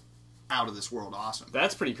that was out of this world awesome.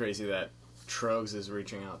 That's pretty crazy that Trogs is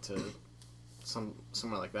reaching out to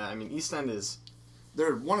somewhere like that. I mean, East End is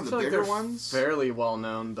They're one of I the feel like bigger they're ones. fairly well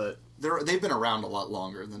known, but They've been around a lot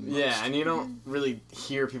longer than most. yeah, and you don't really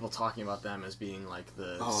hear people talking about them as being like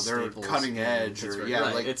the they're staples cutting in edge or- Pittsburgh. yeah,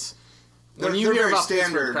 right. like- It's They're- when you they're hear very about standard.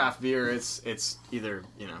 Pittsburgh craft beer, it's either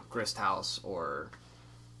Grist House or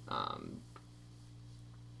Dancing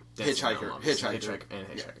Hitchhiker. Gnome, obviously. Hitchhiker. and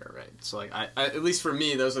Hitchhiker, right? So like I at least for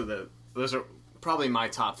me, those are probably my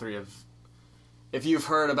top three of. If you've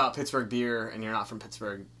heard about Pittsburgh beer and you're not from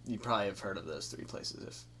Pittsburgh, you probably have heard of those three places,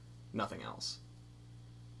 if nothing else.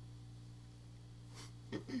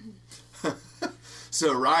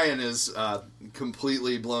 So Ryan is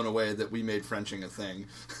completely blown away that we made Frenching a thing.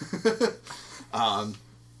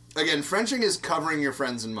 Again, Frenching is covering your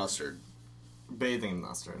friends in mustard. Bathing in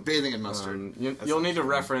mustard. Bathing in mustard. You'll need to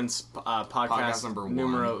reference podcast number 1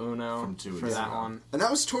 numero uno from 2 for weeks that ago. one. And that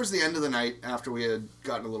was towards the end of the night after we had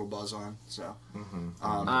gotten a little buzz on. So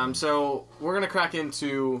So we're gonna crack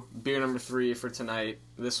into beer number 3 for tonight.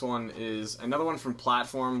 This one is another one from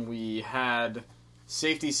Platform. We had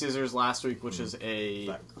Safety Scissors last week, which is a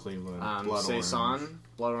That Cleveland Blood saison,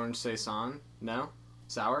 blood orange saison. No,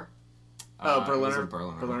 sour. it was Berliner, a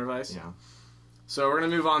Berliner. Berliner Weiss. Yeah. So we're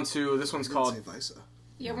gonna move on to this one's called. Say Visa.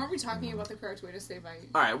 Yeah, weren't we talking about the correct way to say bite?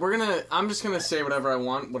 All right, I'm just gonna say whatever I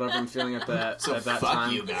want, whatever I'm feeling at that at that fuck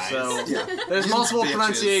time. you guys. So Yeah. there's You multiple bitches.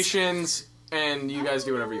 pronunciations, and you guys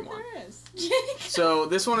do whatever you want. There is. So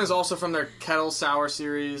this one is also from their Kettle Sour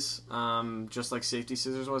series, just like Safety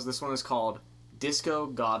Scissors was. This one is called Disco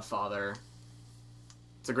Godfather.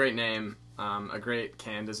 It's a great name, a great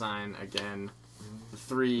can design. Again, the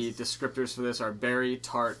 3 descriptors for this are berry,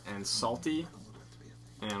 tart, and salty.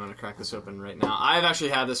 And I'm going to crack this open right now. I've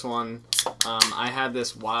actually had this one. I had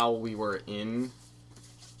this while we were in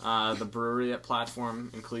the brewery at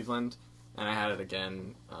Platform in Cleveland, and I had it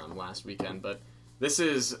again last weekend. But this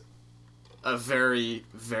is a very,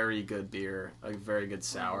 very good beer, a very good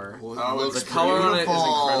sour. Well, Oh, looks it's The color on it is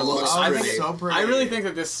beautiful. incredible. Looks I pretty. think so pretty. I really think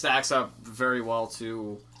that this stacks up very well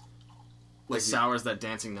to the Like the- sours that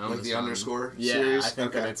Dancing Gnome like has the done. underscore Yeah, series? I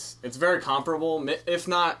think Okay. that it's very comparable. If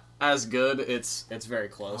not as good, it's very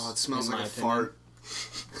close. Oh, it smells in like my a opinion. fart.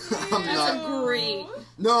 I'm That's not. great.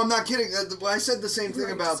 No, I'm not kidding. I said the same thing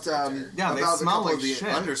Great about descriptor. Yeah, they about a smell couple like of the shit.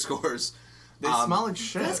 underscores. They smell like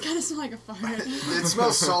shit. That's kind of smell like a fart. It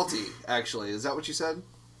smells salty. Actually, is that what you said?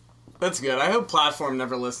 That's good. I hope Platform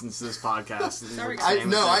never listens to this podcast. Sorry.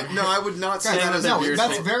 I would not say that as that a beer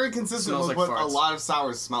That's tastes- very consistent smells with like what a farts. lot of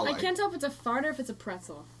sours smell I like. can't tell if it's a fart or if it's a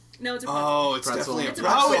pretzel. No, it's a pretzel. Oh, it's Pretzel. definitely a It's a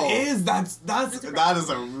pretzel. Oh, it is. That is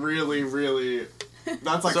a really, really.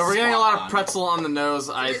 That's like. So we're getting a spot lot on. of pretzel on the nose.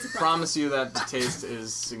 I It's a pretzel. promise you that the taste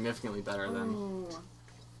is significantly better than. Ooh.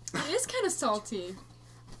 It is kind of salty.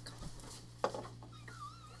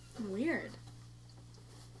 Weird.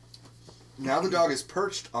 Now the dog is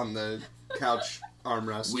perched on the couch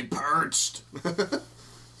armrest. We perched.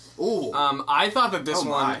 Ooh. I thought that this Oh,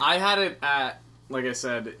 one. my. I had it at, like I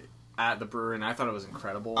said, at the brewery, and I thought it was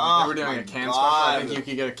incredible. Oh, they were doing my a can special. I think God. you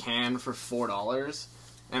could get a can for $4,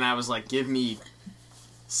 and I was like, "Give me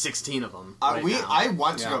 16 of them." Right now. I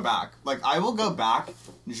want to Yeah. go back. Like, I will go back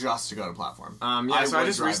just to go to Platform. Yeah, so I would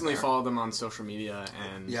just drive recently there. followed them on social media,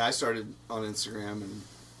 and Yeah, I started on Instagram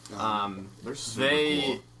and They're super they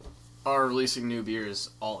cool. are releasing new beers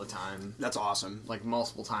all the time, that's awesome. like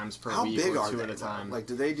multiple times per How week big or are two they? at a time. Like,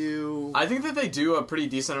 do they do? I think that they do a pretty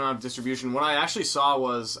decent amount of distribution. What I actually saw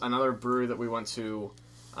was another brewery that we went to,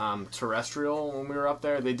 Terrestrial, when we were up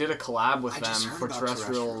there. They did a collab with I them just heard for about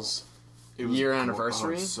Terrestrial's It was year go-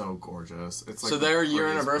 anniversary. Oh, it's so gorgeous. It's like So the their year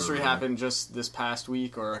prettiest anniversary brewery. happened just this past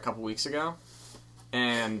week or a couple weeks ago,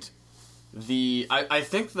 and I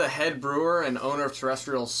think the head brewer and owner of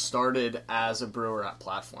Terrestrial started as a brewer at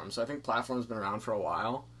Platform. So I think Platform's been around for a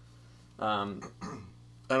while. I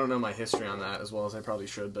don't know my history on that as well as I probably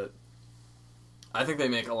should, but I think they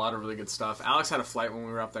make a lot of really good stuff. Alex had a flight when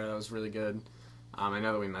we were up there that was really good. I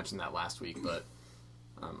know that we mentioned that last week, but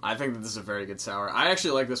I think that this is a very good sour. I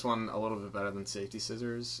actually like this one a little bit better than Safety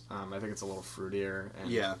Scissors. I think it's a little fruitier. And,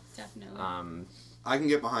 Yeah, Definitely. I can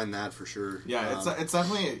get behind that for sure. Yeah, it's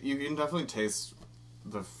definitely you can definitely taste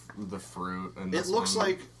the fruit and It looks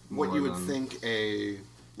like what more you would than- think a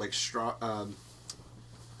like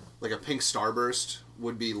like a pink starburst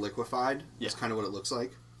would be liquefied. That's Yeah. kind of what it looks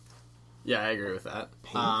like. Yeah, I agree with that.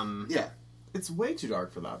 Yeah. It's way too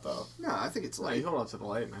dark for that though. No, I think it's You like hold up to the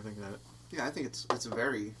light, and I think that yeah, I think it's a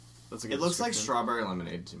very that's a good It looks like description. strawberry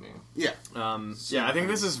lemonade to me. yeah. Yeah, I think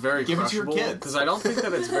this is very Give it to your crushable kids. because I don't think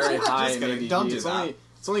that it's very high Just in kidding. ABV. Don't do it's that.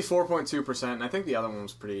 only 4.2%, and I think the other one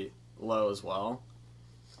was pretty low as well.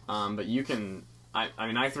 But you can, I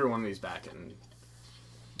mean, I threw one of these back and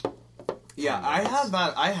Yeah,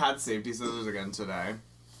 I had Safety Scissors again today.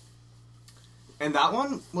 And that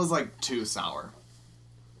one was like too sour.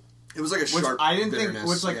 It was like a Which sharp I didn't bitterness, think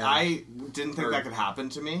which like yeah. I didn't think Or- that could happen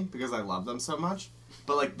to me because I love them so much.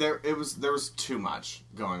 But like there was too much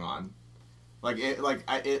going on. It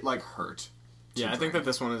hurt. to yeah, I think drink. that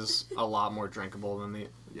this one is a lot more drinkable than the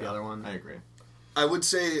Yeah, other one. I agree. I would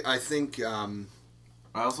say I think I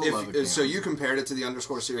also love the so can. you compared it to the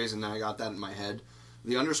underscore series and then I got that in my head.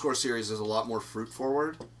 The underscore series is a lot more fruit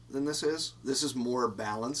forward than this is. This is more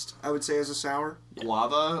balanced, I would say, as a sour.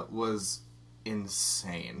 Guava was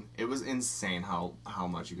insane. It was insane how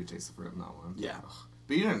much you could taste the fruit in that one. Yeah.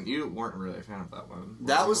 But you weren't really a fan of that one.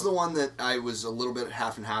 That was the one that I was a little bit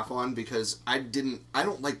half and half on because I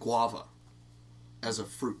don't like guava as a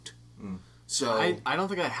fruit. So I don't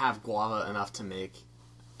think I have guava enough to make.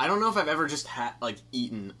 I don't know if I've ever just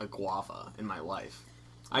eaten a guava in my life.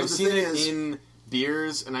 I've the seen thing it is- in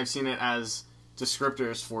beers, and I've seen it as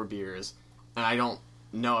descriptors for beers, and I don't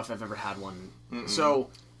know if I've ever had one. So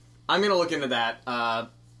I'm gonna look into that.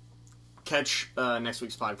 Catch next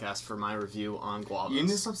week's podcast for my review on guavas. You need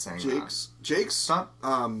to stop saying Jake's Stop.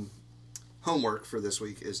 homework for this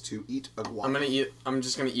week is to eat a guava. I'm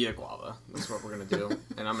just gonna eat a guava. That's what we're gonna do,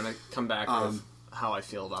 and I'm gonna come back with how I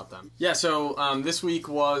feel about them. Yeah. So this week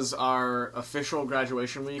was our official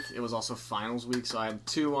graduation week. It was also finals week, so I had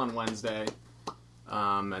 2 on Wednesday,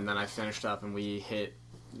 and then I finished up, and we hit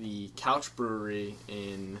the Couch Brewery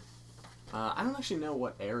in. I don't actually know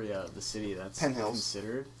what area of the city that's Penn Hills.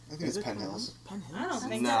 considered. I think Is it's it Penn Hills. Penn Hills. I don't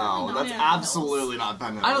think No, so. that's Yeah. absolutely not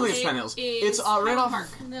Penn Hills. I don't think it's It Penn Hills. is It's right Highland off. Park.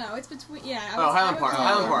 No, it's between. Yeah. Oh, Highland Park.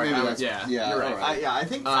 Highland Park. maybe I that's- would- yeah, yeah, you're right. alright. I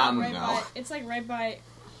think Um, Right no. by. It's like right by.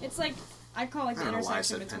 It's like I call it the I don't know why I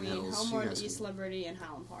intersection said Penn between Hills. You Homeward, guys East can- Liberty, and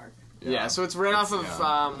Highland Park. Yeah, so it's right off of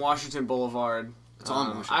yeah. Washington Boulevard. It's on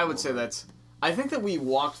Washington I would say Boulevard. that's. I think that we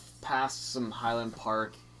walked past some Highland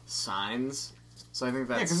Park signs, so I think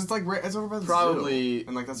Yeah, that's because it's like it's over by the probably zoo.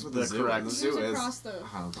 And like that's what the the zoo correct- is. The It's zoo is across the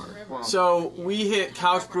Highland Park. river. So we hit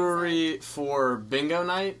Couch Brewery for bingo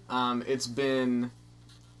night. It's been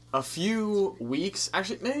a few weeks,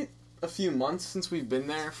 actually maybe a few months since we've been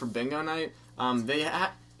there for bingo night.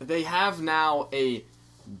 They have now a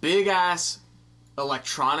big ass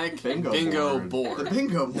electronic Bingo bingo board. board. The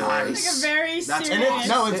bingo board. Nice. Like a very That's- serious. and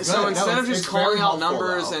No, it's So good. instead No, of just it's calling very out helpful,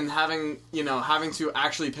 numbers though. and having to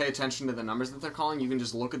actually pay attention to the numbers that they're calling, you can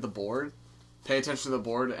just look at the board, pay attention to the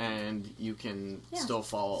board, and you can Yeah. still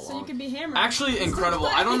follow So along. you could be hammered. Actually, incredible.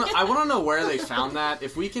 I don't know. I want to know where they found that.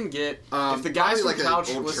 If we can get, if the guys probably from like an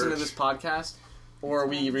Couch old listen to church. this podcast, or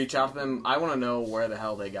we reach out to them, I want to know where the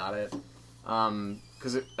hell they got it.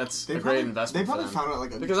 Because that's a great investment. They probably for them. found it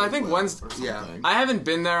like a Because I think Goodwill Wednesday- or something. Yeah. I haven't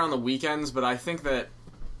been there on the weekends, but I think that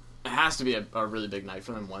it has to be a really big night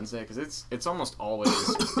for them Wednesday because it's almost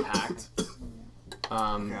always packed.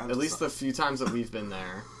 At least the few times that we've been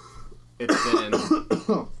there, it's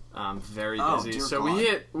been very Oh, busy. dear So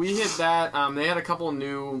God. we hit that. They had a couple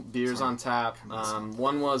new beers on tap.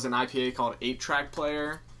 One was an IPA called 8-Track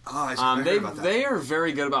Player. Oh, I heard about that. They are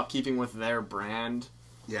very good about keeping with their brand.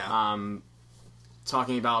 Yeah.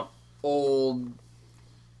 Talking about old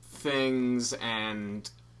things and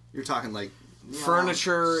You're talking like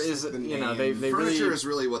furniture is the you know name. they furniture really is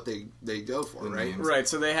really what they go for, The right? names. right.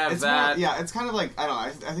 So they have It's that. more, yeah, it's kind of like I don't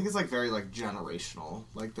know. I think it's like very like generational.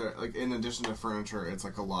 Like they're like in addition to furniture, it's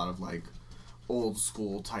like a lot of like old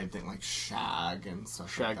school type thing, like shag and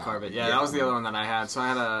stuff. Shag like that. carpet. Yeah, that was the other one that I had. So I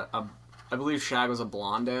had I believe Shag was a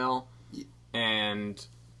blonde ale, Yeah. and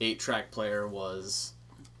 8-Track Player was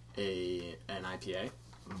an IPA.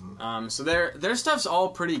 So their stuff's all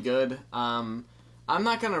pretty good. I'm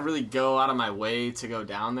not gonna really go out of my way to go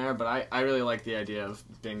down there, but I really like the idea of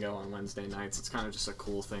bingo on Wednesday nights. It's kind of just a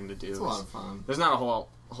cool thing to do. It's a lot of fun. There's not a whole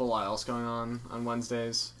lot else going on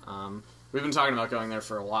Wednesdays. We've been talking about going there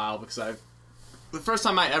for a while because the first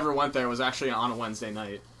time I ever went there was actually on a Wednesday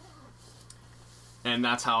night. And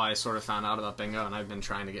that's how I sort of found out about bingo, and I've been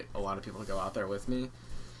trying to get a lot of people to go out there with me.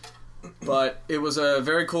 But it was a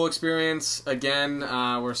very cool experience. Again,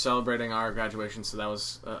 we're celebrating our graduation, so that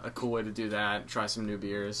was a cool way to do that. Try some new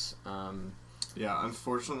beers. Yeah,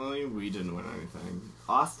 unfortunately, we didn't win anything.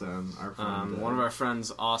 Austin, our friend, did. One of our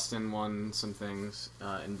friends, Austin, won some things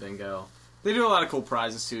in bingo. They do a lot of cool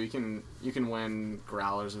prizes too. You can win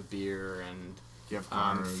growlers of beer and gift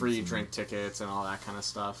cards, free and- drink tickets and all that kind of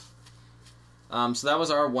stuff. So that was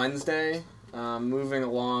our Wednesday. Moving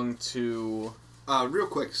along to Real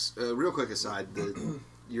quick aside,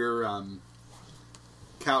 your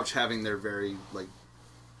Couch having their very like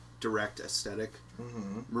direct aesthetic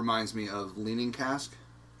reminds me of Leaning Cask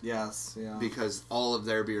Yes, yeah. because all of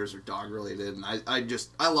their beers are dog related, and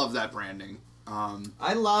I love that branding.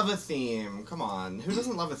 I love a theme. Come on, who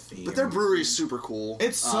doesn't love a theme? But their brewery is super cool.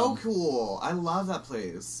 It's so cool. I love that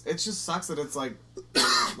place. It just sucks that it's like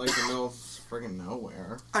the middle of friggin'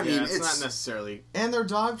 nowhere. I mean, it's not necessarily. And they're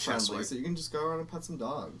dog Trust friendly, me. so you can just go around and pet some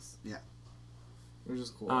dogs. Yeah. Which is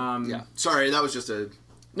cool. Yeah. Sorry, that was just a.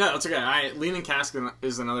 No, it's okay. Leaning Cask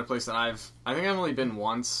is another place that I think I've only been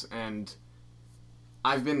once, and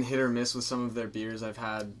I've been hit or miss with some of their beers I've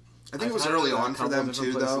had. I think I've it was had early at a on for couple them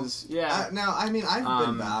different too, places. Yeah. now, I mean, I've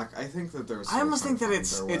been back. I think that there's. I almost think that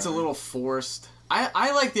it's a little forced.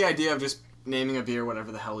 I like the idea of just naming a beer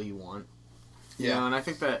whatever the hell you want. You know, and I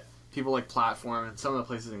think that people like Platform and some of the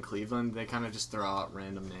places in Cleveland, they kind of just throw out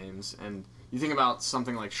random names. And you think about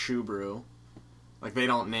something like Shoe Brew, like they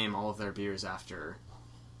don't name all of their beers after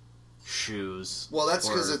shoes. Well, that's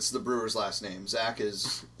because or- it's the brewer's last name. Zach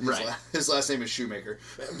is Right. his last name is Shoemaker.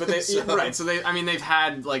 But they So- right, so they've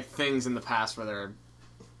had like things in the past where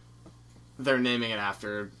they're naming it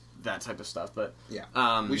after that type of stuff. But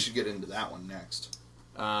Yeah, we should get into that one next.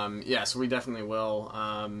 yeah, so we definitely will.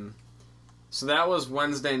 So that was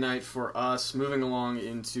Wednesday night for us. Moving along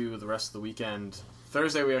into the rest of the weekend.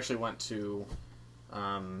 Thursday we actually went to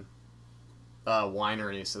a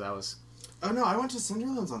winery, so that was Oh no, I went to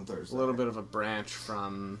Cinderlands on Thursday. a little bit of a branch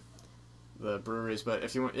from the breweries. But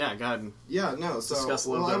if you want, yeah, go ahead. And Yeah, no. So Discuss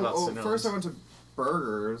a little bit about Cinderlands. first, I went to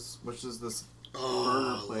Burgers, which is this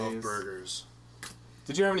burger place. Love burgers.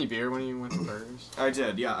 Did you have any beer when you went to Burgers? I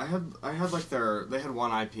did, yeah. I had like they had one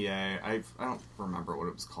IPA. I don't remember what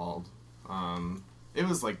it was called. It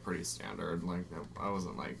was like pretty standard. Like I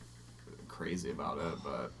wasn't like crazy about it,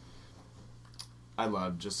 but I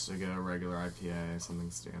loved just to get a regular IPA, something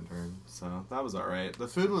standard. So that was all right. The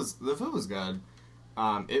food was good.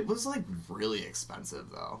 It was like really expensive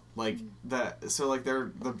though. Like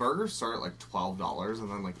the burgers start at like $12,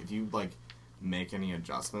 and then like if you like make any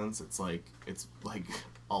adjustments, it's like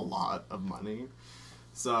a lot of money.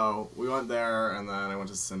 So we went there, and then I went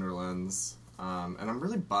to Cinderlands, and I'm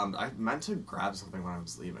really bummed. I meant to grab something when I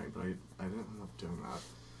was leaving, but I didn't end up doing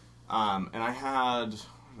that. And I had,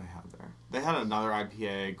 what did I have there? They had another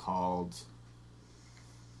IPA called,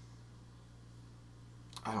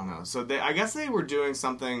 I don't know. So I guess they were doing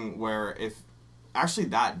something where actually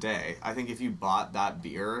that day, I think if you bought that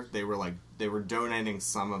beer, they were donating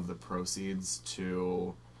some of the proceeds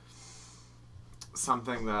to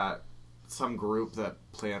some group that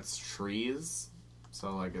plants trees.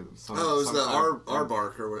 So like some. Oh, it was some the kind of-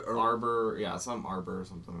 Arbark or Arbor, yeah, some arbor or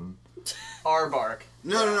something. Aardvark.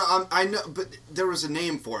 No. I know, but there was a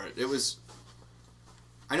name for it. It was.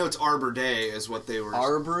 I know it's Arbor Day is what they were.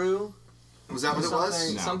 Arbrew? Was that what it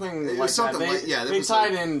was? No. Something It like was something that. like- yeah, that They was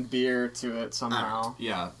tied like- in beer to it somehow.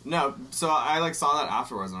 Yeah, no. So I like saw that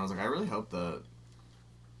afterwards, and I was like, I really hope that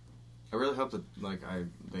like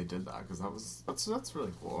they did that because that's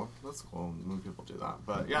really cool. That's cool when people do that.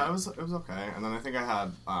 But yeah, it was okay. And then I think I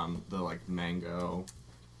had the like mango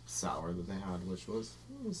sour that they had, which was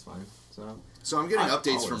fine. So I'm getting I've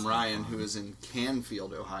updates always from had Ryan, fun. who is in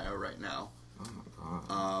Canfield, Ohio, right now. oh my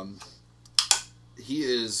god. He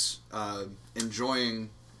is enjoying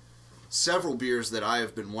several beers that I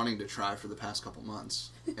have been wanting to try for the past couple months,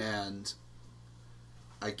 and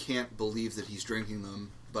I can't believe that he's drinking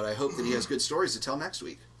them. But I hope that he has good stories to tell next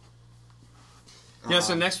week. Yeah,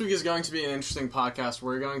 so next week is going to be an interesting podcast.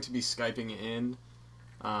 We're going to be Skyping in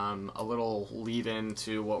a little lead-in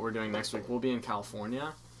to what we're doing next week. We'll be in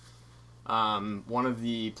California. One of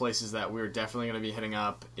the places that we're definitely going to be hitting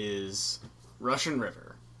up is Russian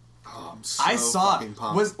River. Oh, I'm so I saw fucking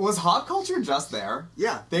pumped. was Hop Culture just there?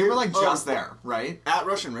 Yeah, They were like just oh, there, right? at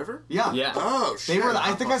Russian River. Yeah. Yeah. Oh shit! They were.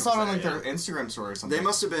 I think I saw it on like there, their Instagram story or something. They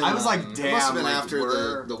must have been. I was like, It damn. must have been like, after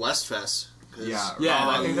we're- the Westfest. 'cause- Yeah. Yeah, Oh,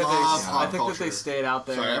 I think that love they. Hop I think that Culture. they stayed out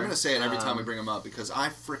there. Sorry, I'm going to say it every time we bring them up because I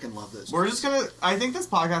freaking love those. We're just gonna. I think this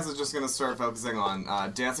podcast is just gonna start focusing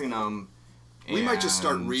on Dancing Gnome. We might just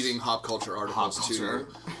start and- reading Hop Culture articles Hop too, Culture.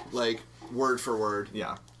 like word for word.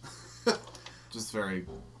 Yeah. Just very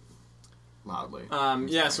loudly.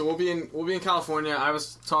 Yeah, so we'll be in California. I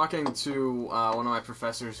was talking to one of my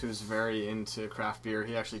professors who's very into craft beer.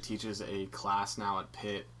 He actually teaches a class now at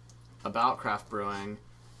Pitt about craft brewing.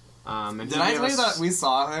 And Did he I gave tell you us- that we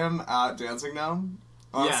saw him at Dancing Gnome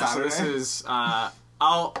on Yeah, Saturday? so this is.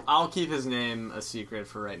 I'll keep his name a secret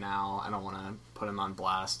for right now. I don't want to put him on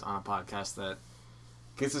blast on a podcast that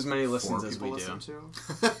gets as many listens 4 as people we do. listen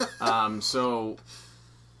to. So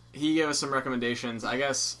he gave us some recommendations. I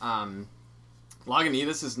guess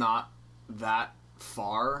Lagunitas is not that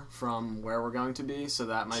far from where we're going to be, so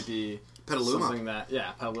that might be Petaluma. something that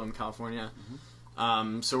Petaluma, California.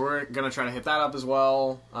 So we're gonna try to hit that up as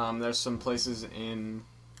well. There's some places in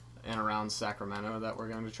and around Sacramento that we're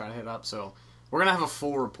going to try to hit up. So we're gonna have a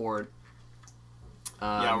full report.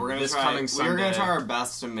 Yeah, we're gonna this try. coming We're Sunday. gonna try our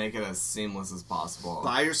best to make it as seamless as possible.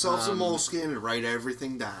 Buy yourself some moleskin and write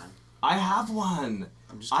everything down. I have one.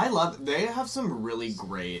 I'm just I love. They have some really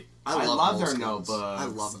great. I I love love their moleskins. notebooks. I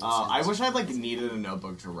love I moleskins. wish I like needed a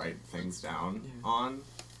notebook to write things down on,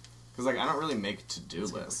 because like I don't really make to-do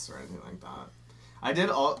lists or anything like that. I did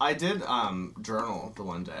journal the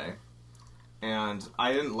one day, and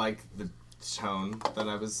I didn't like the tone that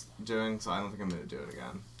I was doing, so I don't think I'm gonna do it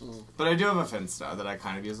again. But I do have a Finsta that I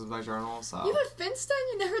kind of use as my journal. So You have a Finsta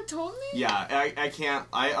and you never told me? yeah, I can't.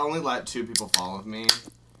 I only let 2 people follow me.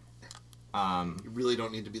 You really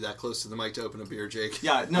don't need to be that close to the mic to open a beer, Jake.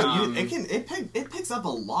 Yeah, no, Um, it picks up a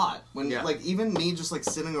lot when Yeah. like even me just like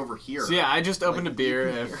sitting over here. So yeah, I just opened Like, a beer.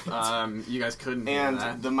 you can If hear it. you guys couldn't hear And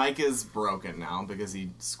that. the mic is broken now because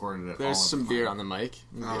he squirted it. There's all some over beer the on the mic.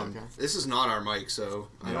 You'll be okay. This is not our mic, so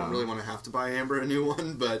I Yeah. don't really want to have to buy Amber a new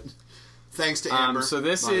one, but thanks to Amber. So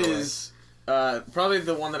this by the way. is probably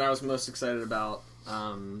the one that I was most excited about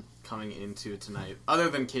coming into tonight, other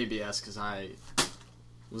than KBS, because I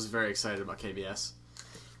was very excited about KBS.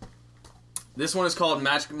 This one is called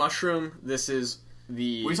Magic Mushroom. This is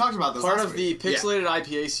the We talked about this part last of week. the Pixelated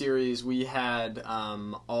IPA series. We had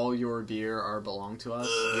All Your Beer Are Belong to Us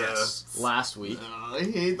Yes. last week. I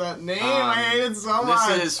hate that name. I hate it so much.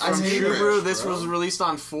 This is I from hate True it. Brew. True. This bro. was released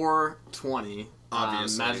on 4/20.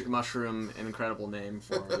 Obviously. Magic Mushroom, an incredible name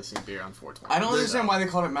for releasing beer on 4/20. I don't understand why they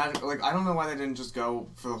called it magic. Like, I don't know why they didn't just go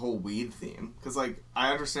for the whole weed theme. Because, like,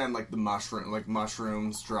 I understand, like, the mushroom, like,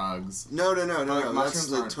 mushrooms, drugs. No. Like, That's mushrooms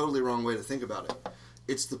the aren't- totally wrong way to think about it.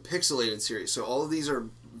 It's the Pixelated series, so all of these are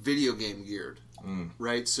video game geared,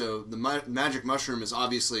 right? So the Magic Mushroom is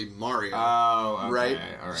obviously Mario, Oh, okay. Right?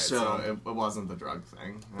 Alright, So- so it wasn't the drug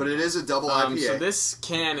thing. but it is a double IPA. So this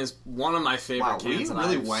can is one of my favorite Wow, we cans that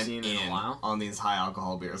really I've went seen in in a while. on these high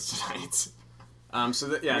alcohol beers tonight.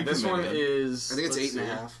 We This one committed. is. I think it's let's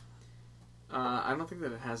 8.5. see. I don't think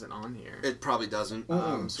that it has it on here. It probably doesn't.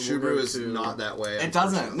 So Shoe we'll Brew go is to- not that way. It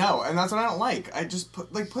doesn't. unfortunately. No, and that's what I don't like. I just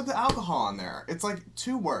put the alcohol on there. It's like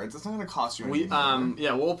 2 words. It's not going to cost you We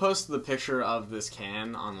anything. we'll post the picture of this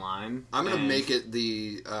can online. I'm gonna and- make it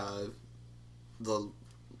the the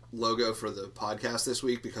logo for the podcast this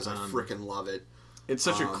week because I freaking love it. It's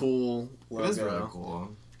such a cool logo. It is really cool.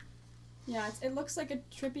 Yeah, it looks like a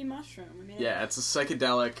trippy mushroom. I mean, Yeah, it's a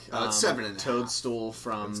psychedelic it's 7.5. toadstool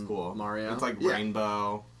from It's cool. Mario. It's like Yeah.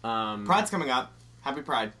 rainbow. Pride's coming up. Happy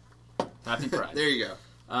Pride. Happy Pride. There you go.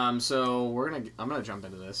 So I'm gonna jump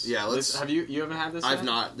into this. Yeah, let's. You haven't had this? I've yet?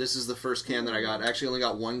 not. This is the first can that I got. I actually only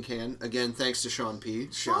got one can. Again, thanks to Sean P.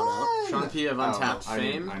 Shout out. Sean P of Untapped I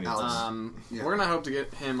need- fame. I need Yeah. We're gonna hope to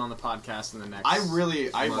get him on the podcast in the next. I Month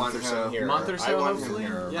want or him so. here. Month or so, I want hopefully?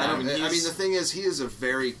 him here. Yeah. I mean, he's- the thing is, he is a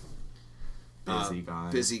very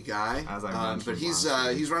Busy guy. As I mentioned but he's last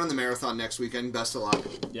week. he's running the marathon next weekend. Best of luck.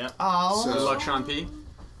 Yeah. Oh. So- Good luck, Sean P.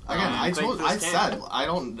 Again, I thank you for I this can. said,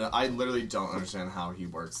 I literally don't understand how he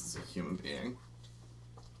works as a human being.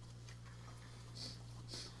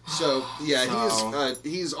 So yeah, So-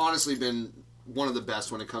 he's honestly been one of the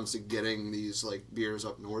best when it comes to getting these like beers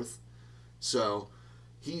up north. So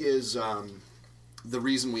he is the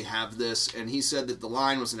reason we have this, and he said that the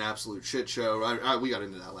line was an absolute shit show. We got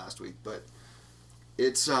into that last week, but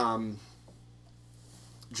it's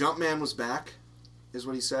Jumpman was back, is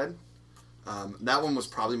what he said. That one was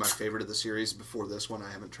probably my favorite of the series before this one. I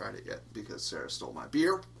haven't tried it yet because Sarah stole my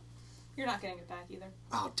beer. You're not getting it back either.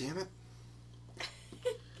 Oh, damn it.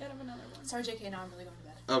 Get him another one. Sorry, JK, now I'm really going to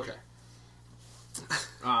bed. Okay.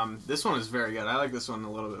 This one is very good. I like this one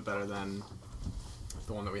a little bit better than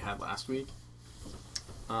the one that we had last week.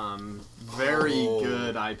 Very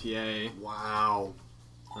good IPA. Wow.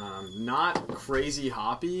 Not crazy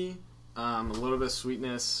hoppy. A little bit of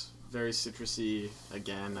sweetness. Very citrusy.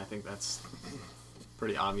 Again, I think that's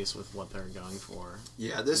pretty obvious with what they're going for.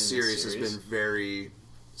 Yeah, this in series has been very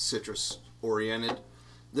citrus oriented.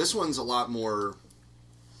 This one's a lot more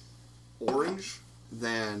orange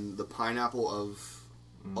than the pineapple of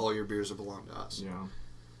All Your Beers That Belong to Us. Yeah.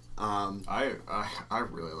 Um, I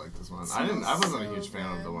really like this one. I wasn't a huge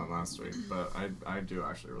fan of the one last week, but I do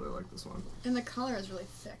actually really like this one. And the color is really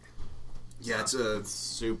thick. yeah, It's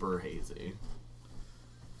super hazy.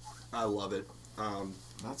 I love it.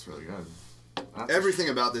 That's really good. Everything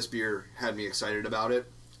about this beer had me excited about it,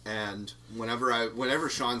 and whenever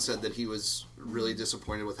Sean said that he was really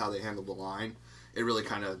disappointed with how they handled the line, it really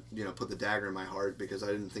kind of put the dagger in my heart because I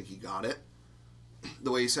didn't think he got it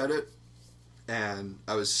the way he said it, and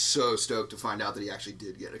I was so stoked to find out that he actually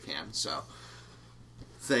did get a can. So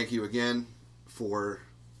thank you again for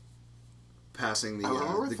passing the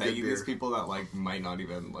we're the good thanking beer. these people that might not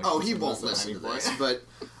even He won't at listen any to this, point. but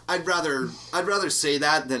I'd rather say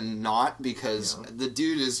that than not because the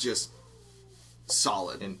dude is just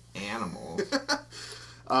solid. An animal.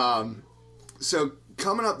 So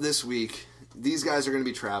coming up this week, these guys are going to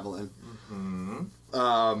be traveling.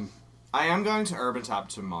 I am going to Urban Top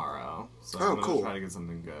tomorrow, so I'm going cool. to try to get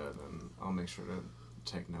something good, and I'll make sure to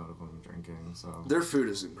take note of what I'm drinking. So Their food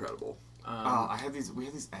is incredible. we had these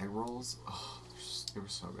egg rolls. Oh, they were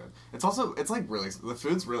so good. It's like really, the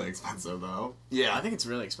food's really expensive though. Yeah, I think it's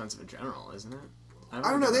really expensive in general, isn't it? I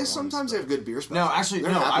don't know. They sometimes have good beer specials. No, actually,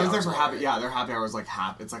 Their no. happy I was there hours for are happy. alright. Yeah, their happy hour was like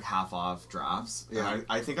half. It's like half off drafts. Yeah. And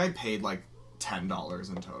I think I paid like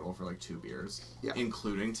 $10 in total for like 2 beers, Yeah.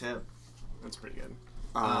 including tip. That's pretty good.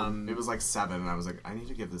 It was like 7, and I was like, I need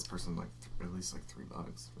to give this person like at least like $3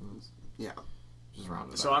 for this. Yeah. Just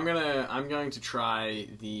round it So up. I'm going to try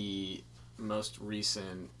the most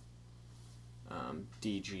recent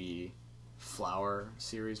DG Flower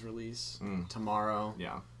series release tomorrow.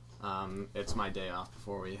 Yeah. It's my day off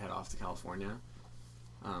before we head off to California.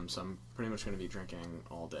 So I'm pretty much going to be drinking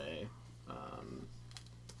all day.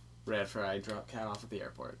 Right after I drop Kat off at the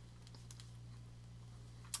airport.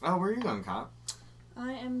 Oh, where are you going, Kat?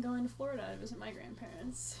 I am going to Florida to visit my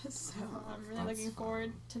grandparents, so I'm really That's looking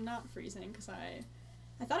forward to not freezing because I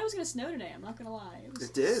thought it was going to snow today. I'm not going to lie.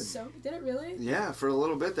 It did. So did it really? Yeah, for a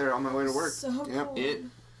little bit there on my way to work. So Yep. cold.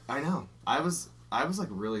 I know. I was like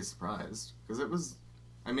really surprised because it was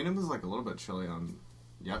like a little bit chilly on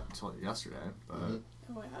till yesterday, but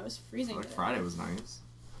Oh, I was freezing. like today. Friday was nice.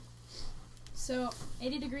 So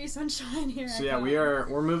 80 degrees sunshine here. So I yeah,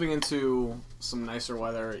 come. we're moving into some nicer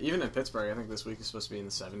weather. Even in Pittsburgh, I think this week is supposed to be in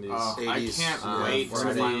the 70s. Oh, I 80s. can't wait we're to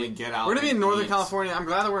gonna be- finally get out. We're gonna be in and Northern eat. California. I'm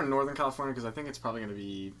glad that we're in Northern California because I think it's probably gonna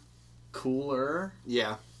be cooler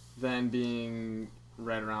Yeah. than being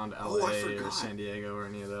right around LA Oh, I or forgot. San Diego or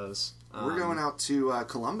any of those. We're going out to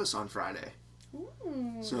Columbus on Friday.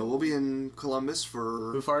 Ooh. So we'll be in Columbus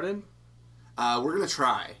Who for... farted? we're going to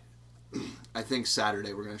try. I think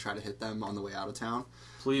Saturday we're going to try to hit them on the way out of town.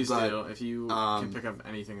 Please But, do. If you can pick up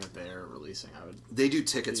anything that they're releasing, I would. They do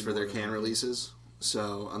tickets Be for their more can than- releases.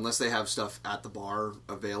 So unless they have stuff at the bar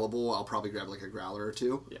available, I'll probably grab like a growler or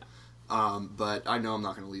two. Yeah. But I know I'm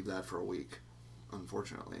not going to leave that for a week,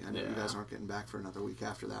 unfortunately. I know you guys aren't getting back for another week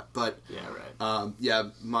after that. But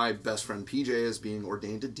my best friend PJ is being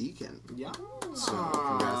ordained a deacon. Yeah. So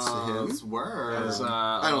congrats to him. Nice work.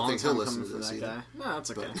 I don't think he'll listen to this either. No,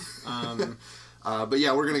 that's okay. But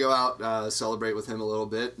yeah, we're going to go out, celebrate with him a little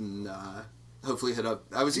bit, and hopefully hit up...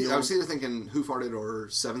 I was either thinking Who Farted or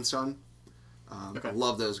Seventh Son. I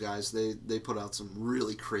love those guys. They put out some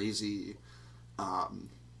really crazy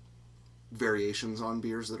variations on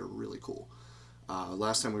beers that are really cool.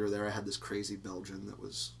 Last time we were there, I had this crazy Belgian that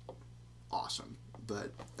was awesome.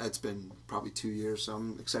 But that's been probably 2 years, so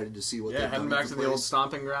I'm excited to see what they've done. Heading back to the old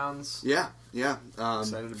stomping grounds. Yeah.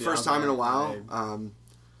 First time in a while.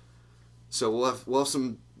 So we'll have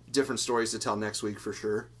some different stories to tell next week for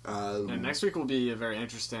sure. And next week will be a very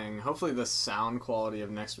interesting. Hopefully, the sound quality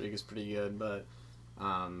of next week is pretty good, but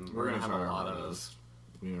we're gonna have a lot of.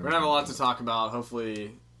 We're gonna have a lot to talk about.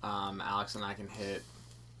 Hopefully, Alex and I can hit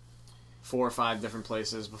 4 or 5 different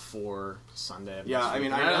places before Sunday. Yeah, I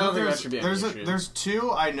mean, I don't think that should be an issue. There's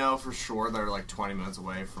 2 I know for sure that are like 20 minutes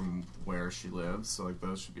away from where she lives, so like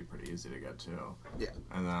those should be pretty easy to get to. Yeah.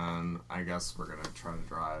 And then I guess we're gonna try to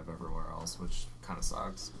drive everywhere else, which kind of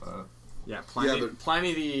sucks, but. Yeah,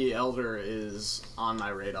 Pliny the Elder is on my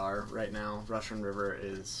radar right now. Russian River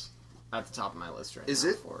is at the top of my list right now. Is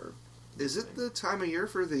it the time of year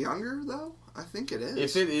for the younger, though? I think it is.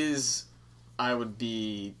 If it is, I would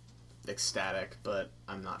be ecstatic, but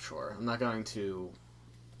I'm not sure. I'm not going to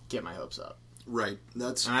get my hopes up. Right.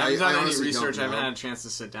 That's. And I haven't done any research. I haven't had a chance to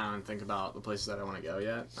sit down and think about the places that I want to go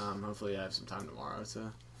yet. Hopefully, I have some time tomorrow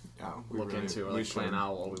to look into or plan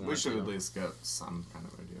out what we want to do. We should at least get some kind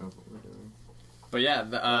of idea of what we're doing. But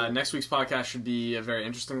yeah, next week's podcast should be a very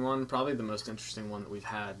interesting one. Probably the most interesting one that we've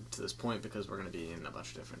had to this point because we're going to be in a bunch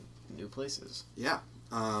of different new places. Yeah.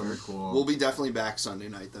 Very cool. We'll be definitely back Sunday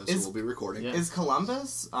night, though, so we'll be recording. Yeah. Is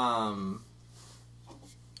Columbus,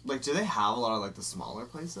 like, do they have a lot of, like, the smaller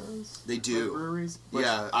places? They do. Like breweries?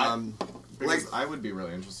 Because I would be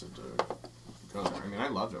really interested to go there. I mean, I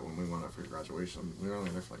loved it when we went up for graduation. We were only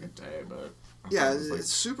there for, like, a day, but... Yeah, it's a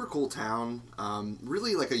super cool town.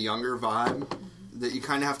 Really, like, a younger vibe that you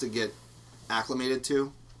kind of have to get acclimated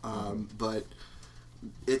to. But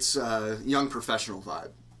it's a young professional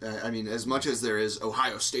vibe. I mean, as much as there is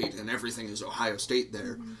Ohio State and everything is Ohio State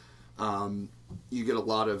there, you get a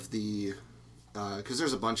lot of the... Because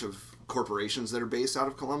there's a bunch of corporations that are based out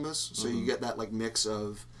of Columbus, so you get that like mix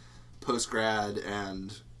of post-grad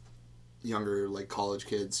and younger like college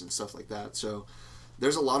kids and stuff like that. So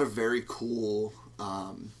there's a lot of very cool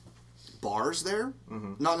bars there.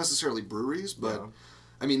 Not necessarily breweries, but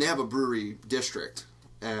I mean, they have a brewery district,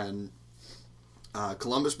 and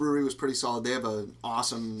Columbus Brewery was pretty solid. They have an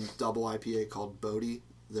awesome double IPA called Bodie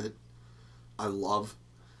that I love.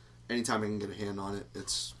 Anytime I can get a hand on it,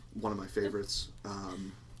 it's one of my favorites.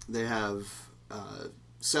 They have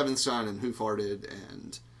Seventh Son and Who Farted,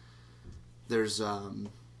 and there's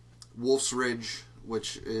Wolf's Ridge,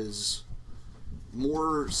 which is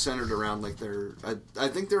more centered around like I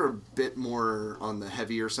think they're a bit more on the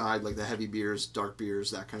heavier side, like the heavy beers, dark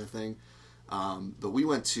beers, that kind of thing. But we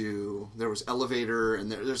went to, there was Elevator,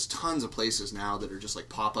 and there's tons of places now that are just like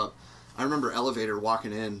pop up. I remember Elevator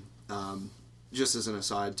walking in, just as an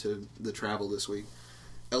aside to the travel this week.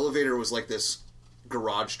 Elevator was like this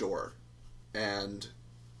garage door, and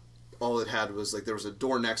all it had was like there was a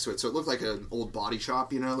door next to it, so it looked like an old body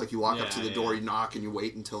shop, you know, like you walk up to the door, you knock, and you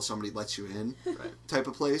wait until somebody lets you in, type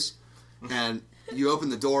of place. And you open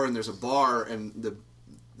the door, and there's a bar, and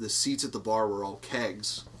the seats at the bar were all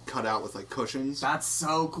kegs cut out with like cushions. That's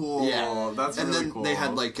so cool. Yeah, that's really cool. And then they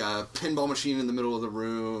had like a pinball machine in the middle of the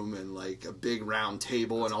room, and like a big round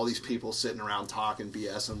table, and all these people sitting around talking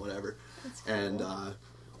BS and whatever. That's cool. And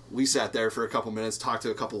we sat there for a couple minutes, talked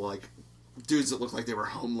to a couple like dudes that looked like they were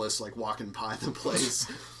homeless, like walking by the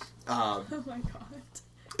place. Oh my god!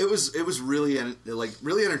 It was really like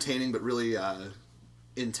really entertaining, but really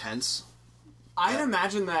intense. I'd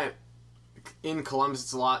imagine that in Columbus,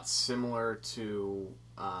 it's a lot similar to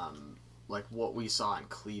like what we saw in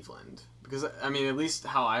Cleveland. Because I mean, at least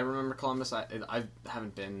how I remember Columbus, I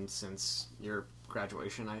haven't been since your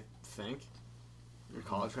graduation. I think. Your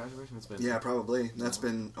college graduation? It's been probably. That's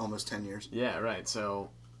been almost 10 years. Yeah, right. So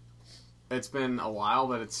it's been a while,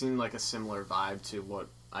 but it seemed like a similar vibe to what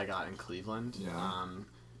I got in Cleveland. Yeah.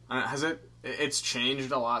 Has it's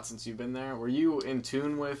changed a lot since you've been there? Were you in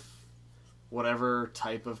tune with whatever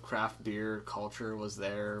type of craft beer culture was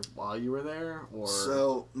there while you were there? Or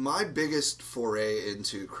So my biggest foray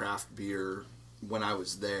into craft beer when I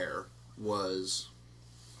was there was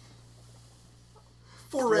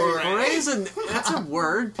Foray. That's a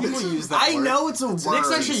word. People use that I word. know it's a word.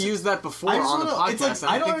 Nick's actually used that before I just on the wanna- podcast. it's like, and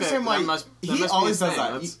I don't think understand that why must he be always a does thing.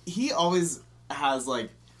 that. That's- He always has like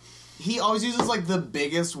he always uses like the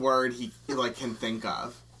biggest word he like can think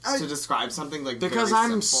of to describe something like because very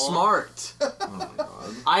I'm simple. smart. Oh my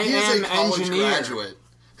god. I He is am a college engineer. graduate.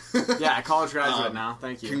 Yeah, college graduate now.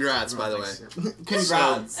 Thank you. Congrats, by the way.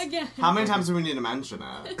 Congrats. Again. How many times do we need to mention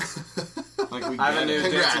it? Like we I have a get new it.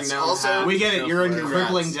 Congrats. dancing gnome Also, hat. We get it. You're in Congrats.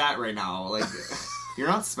 crippling debt right now. Like you're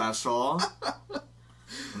not special.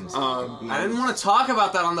 I didn't want to talk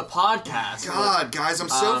about that on the podcast. God, guys, I'm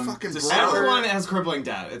so Um, fucking Discover- broke. Everyone has crippling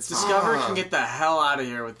debt. It's Discover Ah. can get the hell out of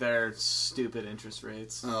here with their stupid interest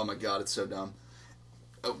rates. Oh my god, it's so dumb.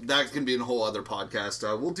 Oh, that can be a whole other podcast.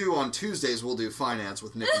 We'll do on Tuesdays. We'll do finance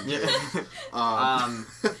with Nick and Jay. It's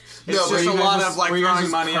No, just but a you lot guys of like were you guys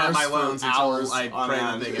throwing just money at my curse for loans hours until I on pray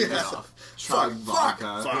that end? they get paid off. Chug fuck,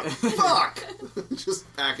 vodka. fuck.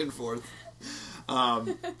 Just back and forth.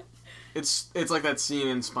 It's like that scene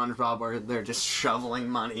in SpongeBob where they're just shoveling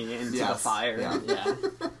money into the Yes. fire. Yeah.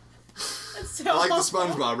 That's so I like the awful.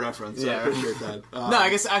 SpongeBob reference. Yeah. I appreciate that. No, I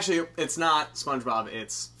guess actually it's not SpongeBob.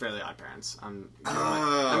 It's Fairly Odd Parents. I'm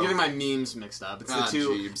getting my memes mixed up. It's the two.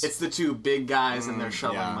 Jeebs. It's the two big guys and they're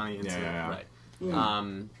shoveling yeah. money into Yeah. right. Hmm.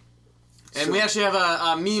 And So- we actually have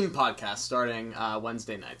a meme podcast starting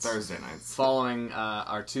Wednesday nights, Thursday nights. following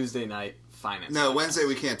our Tuesday night finance. No, podcast. Wednesday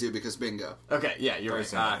we can't do because bingo. Okay, yeah, you're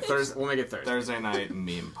Thursday right. night. Thursday, we'll make it Thursday. Thursday night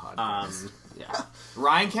meme podcast. Yeah.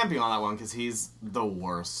 Ryan can't be on that one because he's the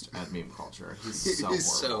worst at meme culture. He's so He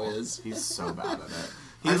so horrible. is. He's so bad at it.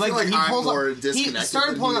 I feel like I'm pulls more up, he disconnected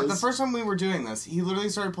started than pulling he up the is. first time we were doing this. He literally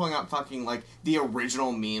started pulling up fucking like the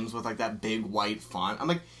original memes with like that big white font. I'm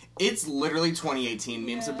like, it's literally 2018.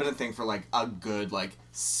 Memes have been a thing for like a good like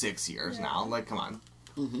 6 years now. Like, come on.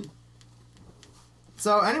 Mm-hmm.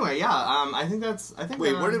 So anyway, yeah. I think that's. I think.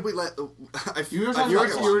 Wait, where did we let? You were I talking feel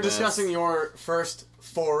about like You were this. discussing your first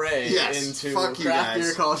foray Yes, into fuck you craft guys.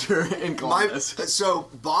 beer culture in Columbus. So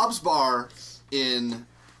Bob's Bar in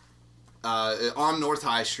on North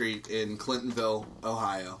High Street in Clintonville,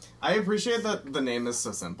 Ohio. I appreciate that the name is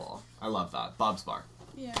so simple. I love that. Bob's Bar.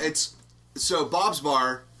 Yeah. It's so Bob's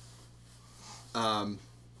Bar.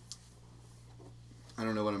 I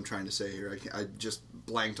don't know what I'm trying to say here. I just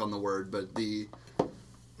blanked on the word, but the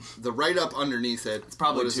write up underneath it. It's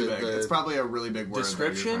probably what is too it? big. It's probably a really big word. that you're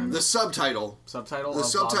Description? trying to- The subtitle. Subtitle. The of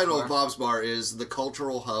subtitle Bob's of Bar? Bob's Bar is the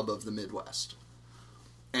cultural hub of the Midwest.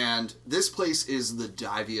 And this place is the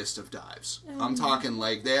diviest of dives. I'm talking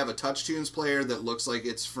like they have a Touch Tunes player that looks like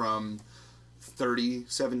it's from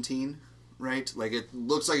 3017, right? Like it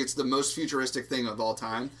looks like it's the most futuristic thing of all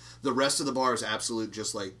time. The rest of the bar is absolute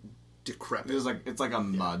just like decrepit. It's like a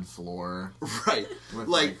mud floor. Right. With,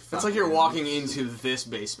 Like It's like you're walking into this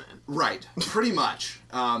basement. right. Pretty much.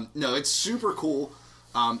 No, it's super cool.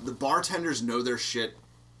 The bartenders know their shit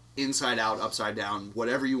inside out, upside down,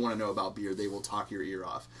 whatever you want to know about beer, they will talk your ear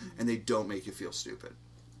off, and they don't make you feel stupid.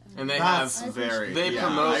 And they That's have very. they yeah,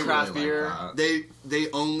 promote I really craft like beer. that.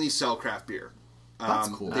 They only sell craft beer. That's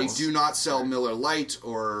cool. They do not sell Miller Lite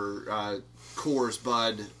or Coors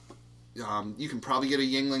Bud. You can probably get a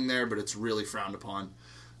Yingling there, but it's really frowned upon.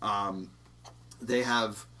 They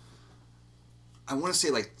have, I want to say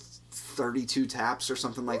like 32 taps or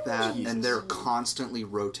something like that, and they're constantly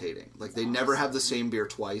rotating. Like they never have the same beer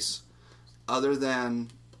twice, other than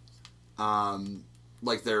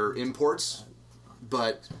like their imports.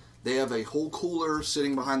 But they have a whole cooler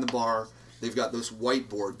sitting behind the bar. They've got this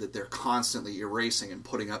whiteboard that they're constantly erasing and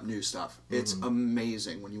putting up new stuff. It's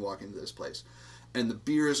amazing when you walk into this place. And the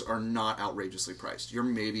beers are not outrageously priced.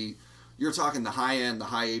 You're talking the high end, the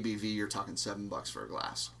high ABV, you're talking $7 for a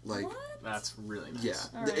glass. Like, What? That's really nice. yeah,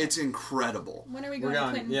 All right. it's incredible. When are we We're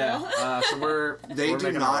going to going. Clintonville? Yeah. So we're They we're do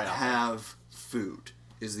making our not way out. have food,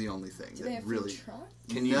 is the only thing Do that they have really. food trucks?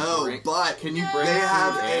 Can you No, bring, but can you No. bring they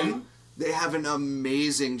have food they have an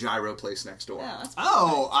amazing gyro place next door. Yeah, that's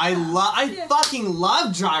Oh, I Yeah. fucking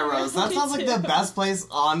love gyros. That Me sounds like too. the best place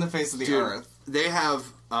on the face of the Dude, earth. they have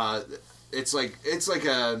it's like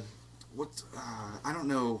a what I don't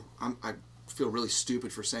know. I feel really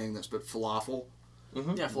stupid for saying this, but falafel.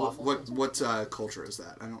 Yeah, falafel. What culture is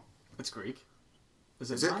that? I don't. It's Greek.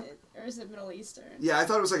 Is it? not? Or is it Middle Eastern? Yeah, I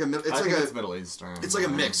thought it was like a. It's I like think a. it's Middle Eastern. It's like a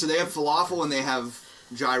mix. So they have falafel and they have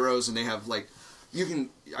gyros and they have like. You can.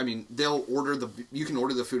 I mean, they'll order the. You can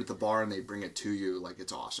order the food at the bar and they bring it to you. Like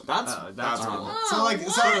it's awesome. That's that's cool. cool. So like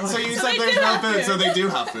so you So said they there's do no have food, food. so they do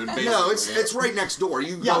have food. Basically. No, it's right next door.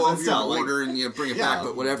 You Yeah, go but over, still, you like- order, and you bring it Yeah. back.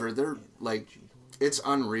 But whatever, they're like, It's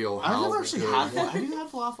unreal. I've how never actually good- had. Have you had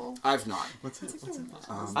falafel? I've not. What's it?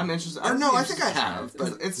 I'm interested. Or no, I think think I have,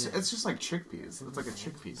 but it's just like chickpeas. It's like a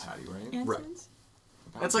chickpea patty, right? Right.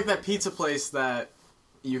 It's like that pizza place that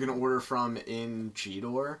you can order from in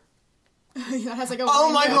G-Door. That has like a.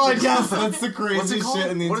 Oh my window. god, yes, that's the What's craziest it called?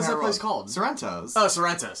 shit in the What is entire that place world. called? Sorrento's. Oh,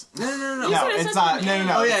 Sorrento's. No. You No, said it it's says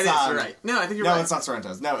no. Oh yeah, it is. it's, You're right. No, I think you're No, right. it's not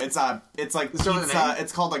Sorrento's. No, it's like Is there another pizza. name?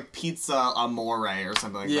 It's called like Pizza Amore or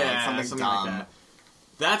something like that. Yeah, Like something dumb. like that.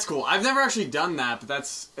 That's cool. I've never actually done that,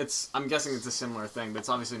 but I'm guessing it's a similar thing, but it's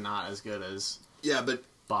obviously not as good as Yeah, but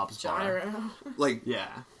Bob's Bar. Gyro. like Yeah.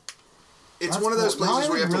 it's That's one of those cool. Now places I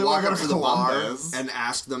where you have to really walk wanna up go to to the bar Columbus. and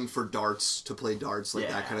ask them for darts to play darts, like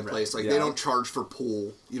Yeah, that kind of right. place. Like Yeah. they don't charge for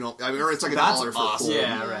pool, you know. I mean, or it's like That's $1 for awesome. pool.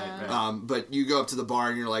 Yeah, right. But you go up to the bar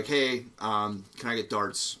and you're like, "Hey, can I get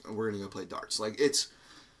darts? We're gonna go play darts." Like it's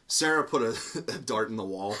Sarah put a dart in the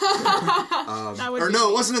wall, That would or be no,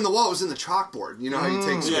 it wasn't in the wall. It was in the chalkboard. You know how you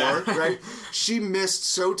take score, yeah. right? She missed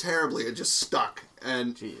so terribly, it just stuck.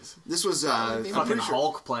 And Jeez. this was I'm Fucking pretty sure.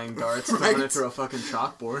 Hulk playing darts, Right. throwing it through a fucking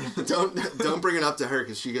chalkboard. Don't bring it up to her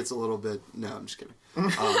because she gets a little bit. No, I'm just kidding.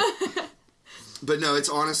 But no, it's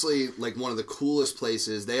honestly like one of the coolest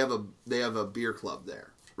places. They have a beer club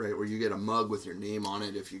there, right, where you get a mug with your name on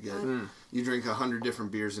it if you get you drink 100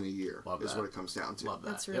 different beers in a year. Love is that. what it comes down to. Love that.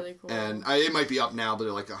 That's really cool. And it might be up now, but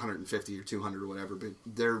they're like 150 or 200 or whatever. But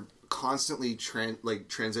they're constantly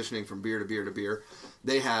transitioning from beer to beer to beer.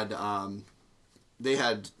 They had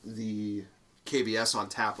the KBS on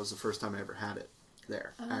tap was the first time I ever had it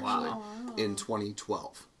there, actually, in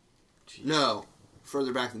 2012. No,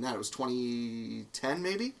 further back than that. It was 2010,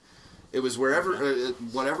 maybe? It was wherever,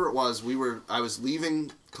 whatever it was, I was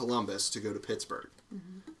leaving Columbus to go to Pittsburgh.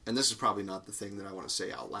 And this is probably not the thing that I want to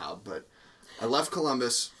say out loud, but I left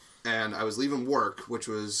Columbus, and I was leaving work, which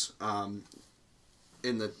was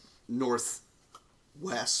in the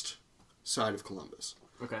northwest side of Columbus.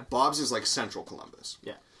 Okay. Bob's is like central Columbus.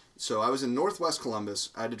 Yeah. So I was in northwest Columbus.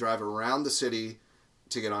 I had to drive around the city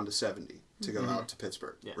to get onto 70 to go out to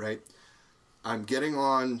Pittsburgh, Yeah. right? I'm getting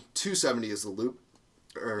on 270 is the loop.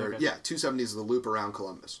 Okay. 270 is the loop around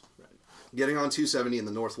Columbus. Right. Getting on 270 in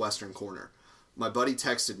the northwestern corner. My buddy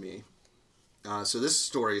texted me. So this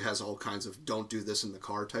story has all kinds of don't do this in the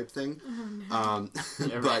car type thing.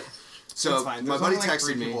 But so It's fine. my There's buddy only, like, texted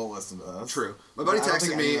 3 me. people listen to this. True. My buddy I don't texted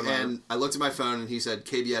think me, any of them and I looked at my phone, and he said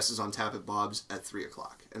KBS is on tap at Bob's at 3:00,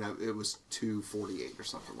 and it was 2:48 or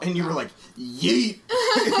something like that. And you were like, yeet!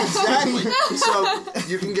 exactly. So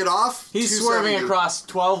you can get off. He's 270. swerving across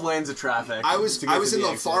 12 lanes of traffic. I was to get to in the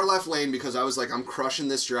exit. far left lane because I was like, I'm crushing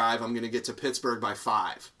this drive. I'm going to get to Pittsburgh by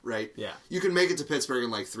 5. Right. Yeah. You can make it to Pittsburgh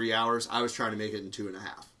in like 3 hours. I was trying to make it in 2.5.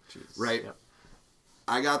 Right. Yep.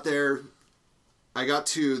 I got there. I got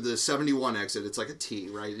to the 71 exit. It's like a T,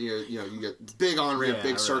 right? You know, you get big on ramp, Yeah,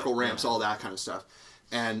 big right, circle ramps, yeah. all that kind of stuff.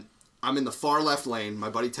 And I'm in the far left lane. My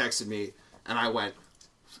buddy texted me, and I went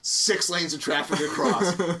 6 lanes of traffic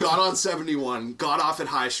across. Got on 71. Got off at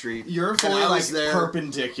High Street. You're and fully I like was there.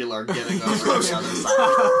 perpendicular getting over to the other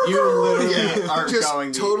side. You literally are just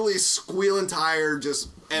going totally squealing tire, just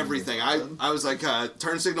everything. I was like,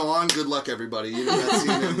 turn signal on. Good luck, everybody. You know that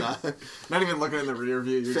scene in Not even looking in the rear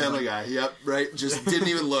view. You're Family Guy. Yep, right. Just didn't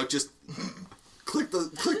even look. Just click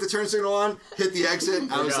the turn signal on. Hit the exit.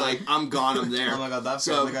 I was gone. like, I'm gone. I'm there. Oh my god, that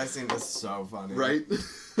So- Family Guy scene is so funny. Right.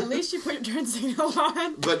 At least you put your turn signal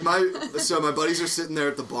on. But my buddies are sitting there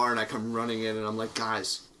at the bar, and I come running in, and I'm like,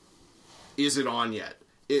 guys, is it on yet?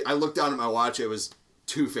 I looked down at my watch. It was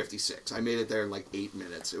 2:56. I made it there in like 8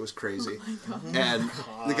 minutes. It was crazy. And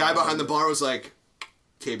the guy behind the bar was like,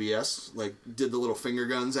 KBS, like did the little finger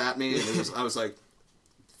guns at me, and I was like,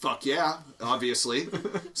 fuck yeah, obviously.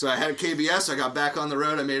 So I had KBS. I got back on the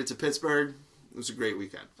road. I made it to Pittsburgh. It was a great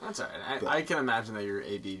weekend. That's alright. I can imagine that your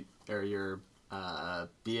AB or your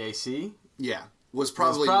BAC Yeah, was was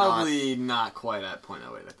probably not quite at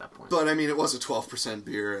 .08 at that point. But I mean, it was a 12%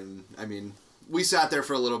 beer, and I mean, we sat there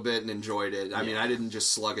for a little bit and enjoyed it. I mean, I didn't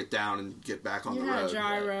just slug it down and get back on You the had road. a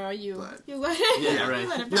gyro. but- You let it. Yeah, right. You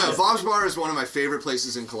let it No, pass. Bob's Bar is one of my favorite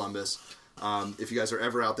places in Columbus. If you guys are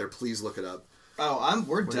ever out there, please look it up. Oh,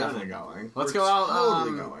 we're doing definitely it. going. Let's We're go out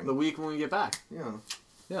totally going. the week when we get back. Yeah.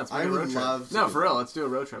 Yeah, let's I make a would road trip. love to No, do for real, let's do a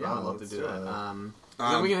road trip. Yeah, I would love to let's do do it. it.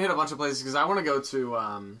 Then we can hit a bunch of places because I want to go to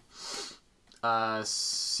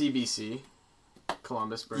CBC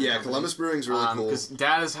Columbus Brewing Yeah, Company. Columbus Brewing's really cool. Because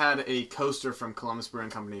Dad has had a coaster from Columbus Brewing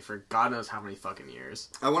Company for God knows how many fucking years.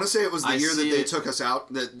 I want to say it was the I year that see they it. took us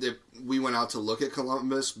out, that we went out to look at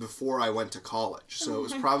Columbus before I went to college. So it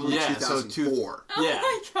was probably Yeah, so 2004. Oh Yeah.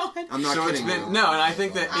 my god. I'm not So it's kidding been you. no, and I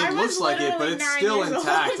think that I it was looks like it, but literally it's 9 still years old.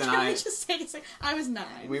 intact. And Can we I just take a second? I was 9.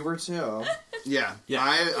 We were too. Yeah, Yeah.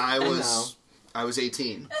 I was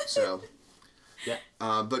 18, so yeah.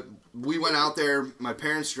 but we went out there. My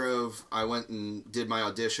parents drove. I went and did my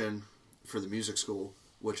audition for the music school,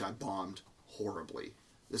 which I bombed horribly.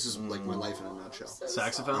 This is like my life in a nutshell.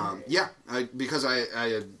 Saxophone. Yeah, because I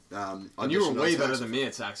had And you were auditioned way on better saxophone. than me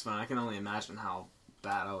at saxophone. I can only imagine how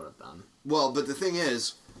bad I would have done. Well, but the thing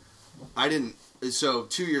is, I didn't. So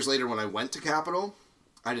 2 years later, when I went to Capitol,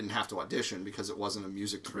 I didn't have to audition because it wasn't a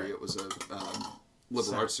music degree; it was a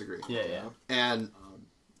liberal arts degree. Yeah. And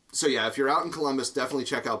so yeah, if you're out in Columbus, definitely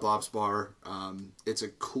check out Bob's Bar. It's a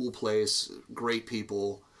cool place, great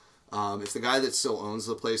people. If the guy that still owns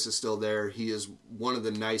the place is still there, he is one of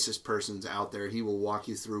the nicest persons out there. He will walk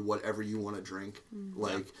you through whatever you want to drink.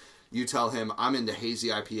 Like, you tell him, I'm into hazy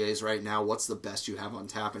IPAs right now. What's the best you have on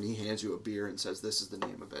tap? And he hands you a beer and says, this is the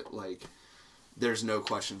name of it. Like, there's no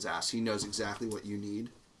questions asked. He knows exactly what you need.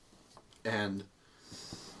 And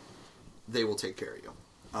they will take care of you.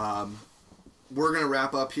 We're going to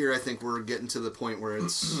wrap up here. I think we're getting to the point where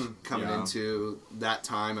it's coming Yeah. into that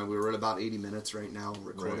time, and we're at about 80 minutes right now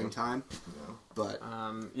recording Right. time. Yeah. But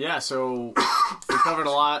Yeah, so we covered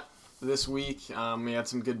a lot this week. We had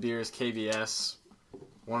some good beers. KBS,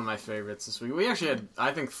 one of my favorites this week. We actually had,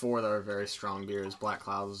 I think, 4 that are very strong beers. Black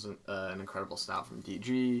Cloud was an incredible stout from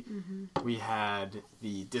DG. We had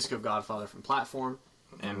the Disco Godfather from Platform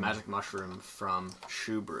and Magic Mushroom from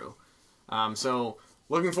Shoe Brew. So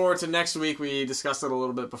looking forward to next week. We discussed it a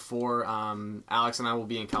little bit before. Alex and I will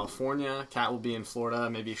be in California. Kat will be in Florida.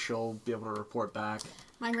 Maybe she'll be able to report back.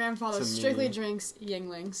 My grandfather To me. strictly drinks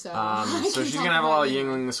Yingling, so So she's gonna have a lot of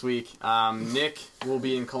Yingling this week. Nick will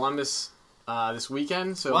be in Columbus this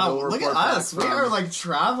weekend. So Wow, we'll look report at back us. We from- are like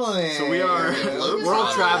traveling. So we are Globe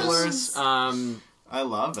world travelers. travelers. I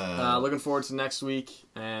love it. Looking forward to next week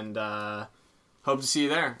and hope to see you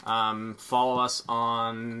there. Follow us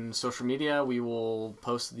on social media. We will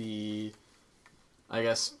post the, I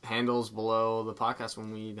guess, handles below the podcast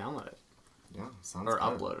when we download it. Yeah, sounds Or good.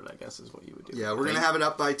 upload it, I guess, is what you would do. yeah, we're going to have it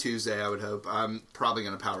up by Tuesday, I would hope. I'm probably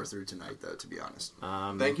going to power through tonight, though, to be honest.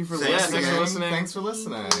 Thank you for Thanks listening. for listening. Thanks for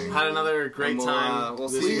listening. Had another great And we'll, time. we'll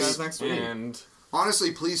this see you week, guys next week. And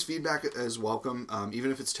Honestly, please, feedback is welcome,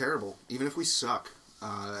 even if it's terrible, even if we suck.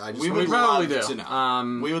 I just We want we would probably love do. to know.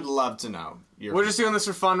 We We would love to know. Your We're just doing this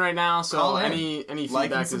for fun right now, so Call in. any Like and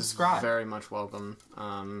feedback is subscribe. very much welcome.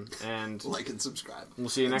 And like and subscribe. we'll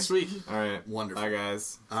see you next week. All right. Wonderful. Bye,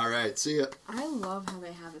 guys. All right, see ya. I love how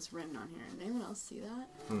they have this written on here. Did anyone else see that?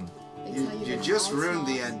 They You, tell you their just all ruined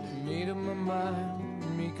the songs. ending. Made up my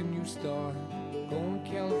mind, make a new start. Going to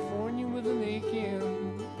California with an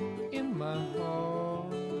aching in my heart.